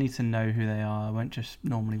 Again, I need to know who they are. I won't just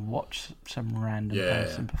normally watch some random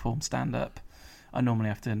person perform stand up. I normally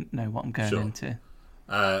have to know what I'm going into.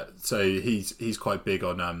 So he's quite big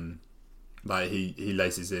on like he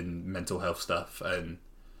laces in mental health stuff, and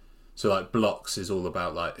so like Blocks is all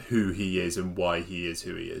about like who he is and why he is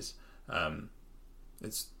who he is.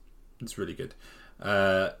 It's really good.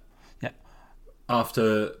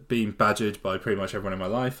 After being badgered by pretty much everyone in my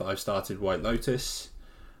life, I've started White Lotus.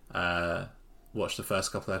 Watched the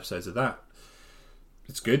first couple of episodes of that.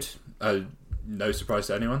 It's good. No surprise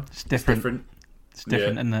to anyone. It's different. It's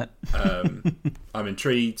different, isn't it? I'm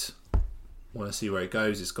intrigued. Want to see where it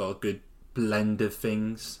goes. It's got a good blend of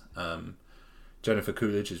things. Jennifer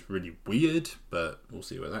Coolidge is really weird, but we'll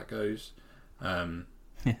see where that goes.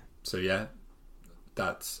 So yeah,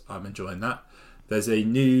 I'm enjoying that. There's a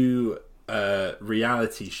new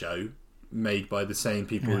reality show made by the same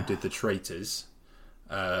people who did The Traitors.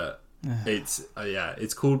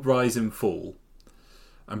 It's called Rise and Fall,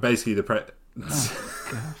 and basically the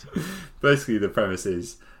premise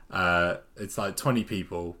is it's like 20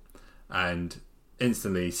 people, and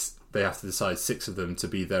instantly they have to decide 6 of them to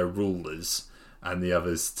be their rulers and the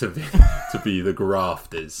others to be the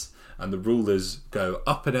grafters. And the rulers go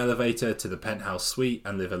up an elevator to the penthouse suite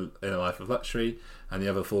and live in a life of luxury, and the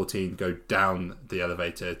other 14 go down the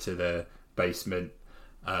elevator to their basement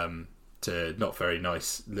to not very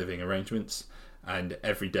nice living arrangements. And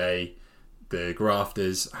every day the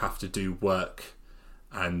grafters have to do work,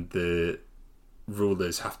 and the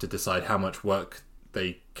rulers have to decide how much work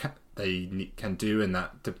they can do, and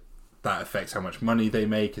that affects how much money they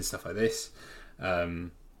make and stuff like this.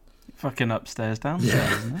 Fucking upstairs,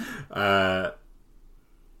 downstairs, isn't it?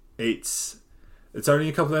 It's only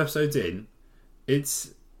a couple of episodes in.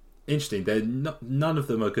 It's interesting. None of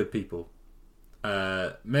them are good people.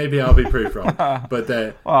 Maybe I'll be proved wrong, but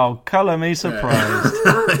they're... Oh, colour me surprised.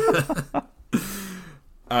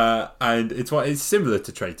 And it's similar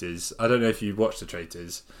to Traitors. I don't know if you watched The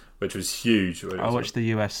Traitors, which was huge. I watched the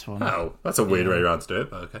US one. Oh, that's a weird way around to do it,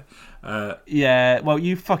 but okay. Yeah, well,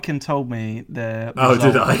 you fucking told me the... Oh,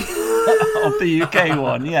 did I? of the UK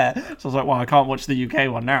one, yeah. So I was like, well, I can't watch the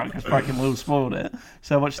UK one now because fucking Will spoiled it.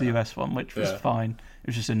 So I watched the US one, which was fine. It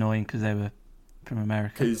was just annoying because they were from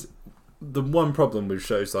America. Because the one problem with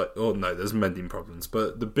shows like... Oh, no, there's many problems,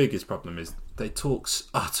 but the biggest problem is they talk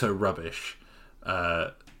utter rubbish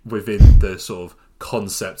within the sort of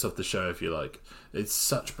concept of the show, if you like. It's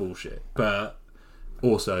such bullshit, but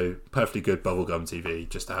also perfectly good bubblegum TV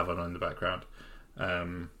just to have on in the background.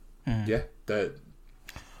 Yeah.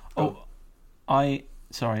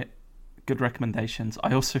 Sorry, good recommendations.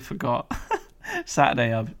 I also forgot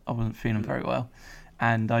Saturday I wasn't feeling very well,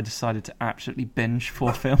 and I decided to absolutely binge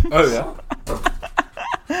 4 films. Oh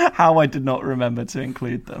yeah. How I did not remember to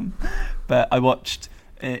include them, but I watched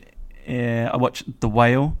The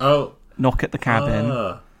Whale. Oh. Knock at the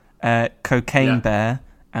Cabin. Cocaine Bear,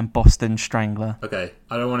 and Boston Strangler. Okay,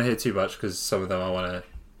 I don't want to hear too much because some of them I want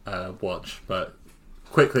to watch, but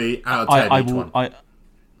quickly, out of 10 each one.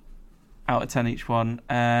 Out of 10 each one.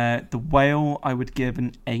 The Whale, I would give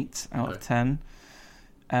an 8 out of 10.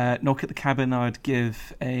 Knock at the Cabin, I would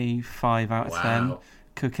give a 5 out of 10.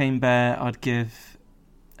 Cocaine Bear, I'd give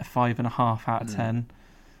a 5.5 out of 10.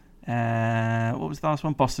 What was the last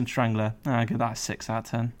one? Boston Strangler. I'd give that a 6 out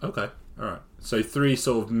of 10. Okay, all right. So 3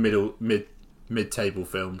 sort of mid-table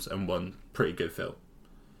films and 1 pretty good film.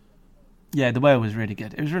 Yeah, The Whale was really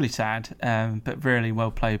good. It was really sad, but really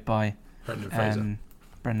well played by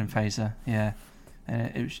Brendan Fraser. Yeah,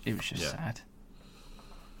 it was just sad.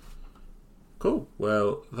 Cool.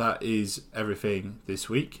 Well, that is everything this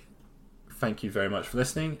week. Thank you very much for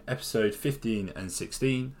listening. Episode 15 and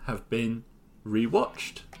 16 have been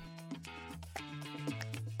rewatched.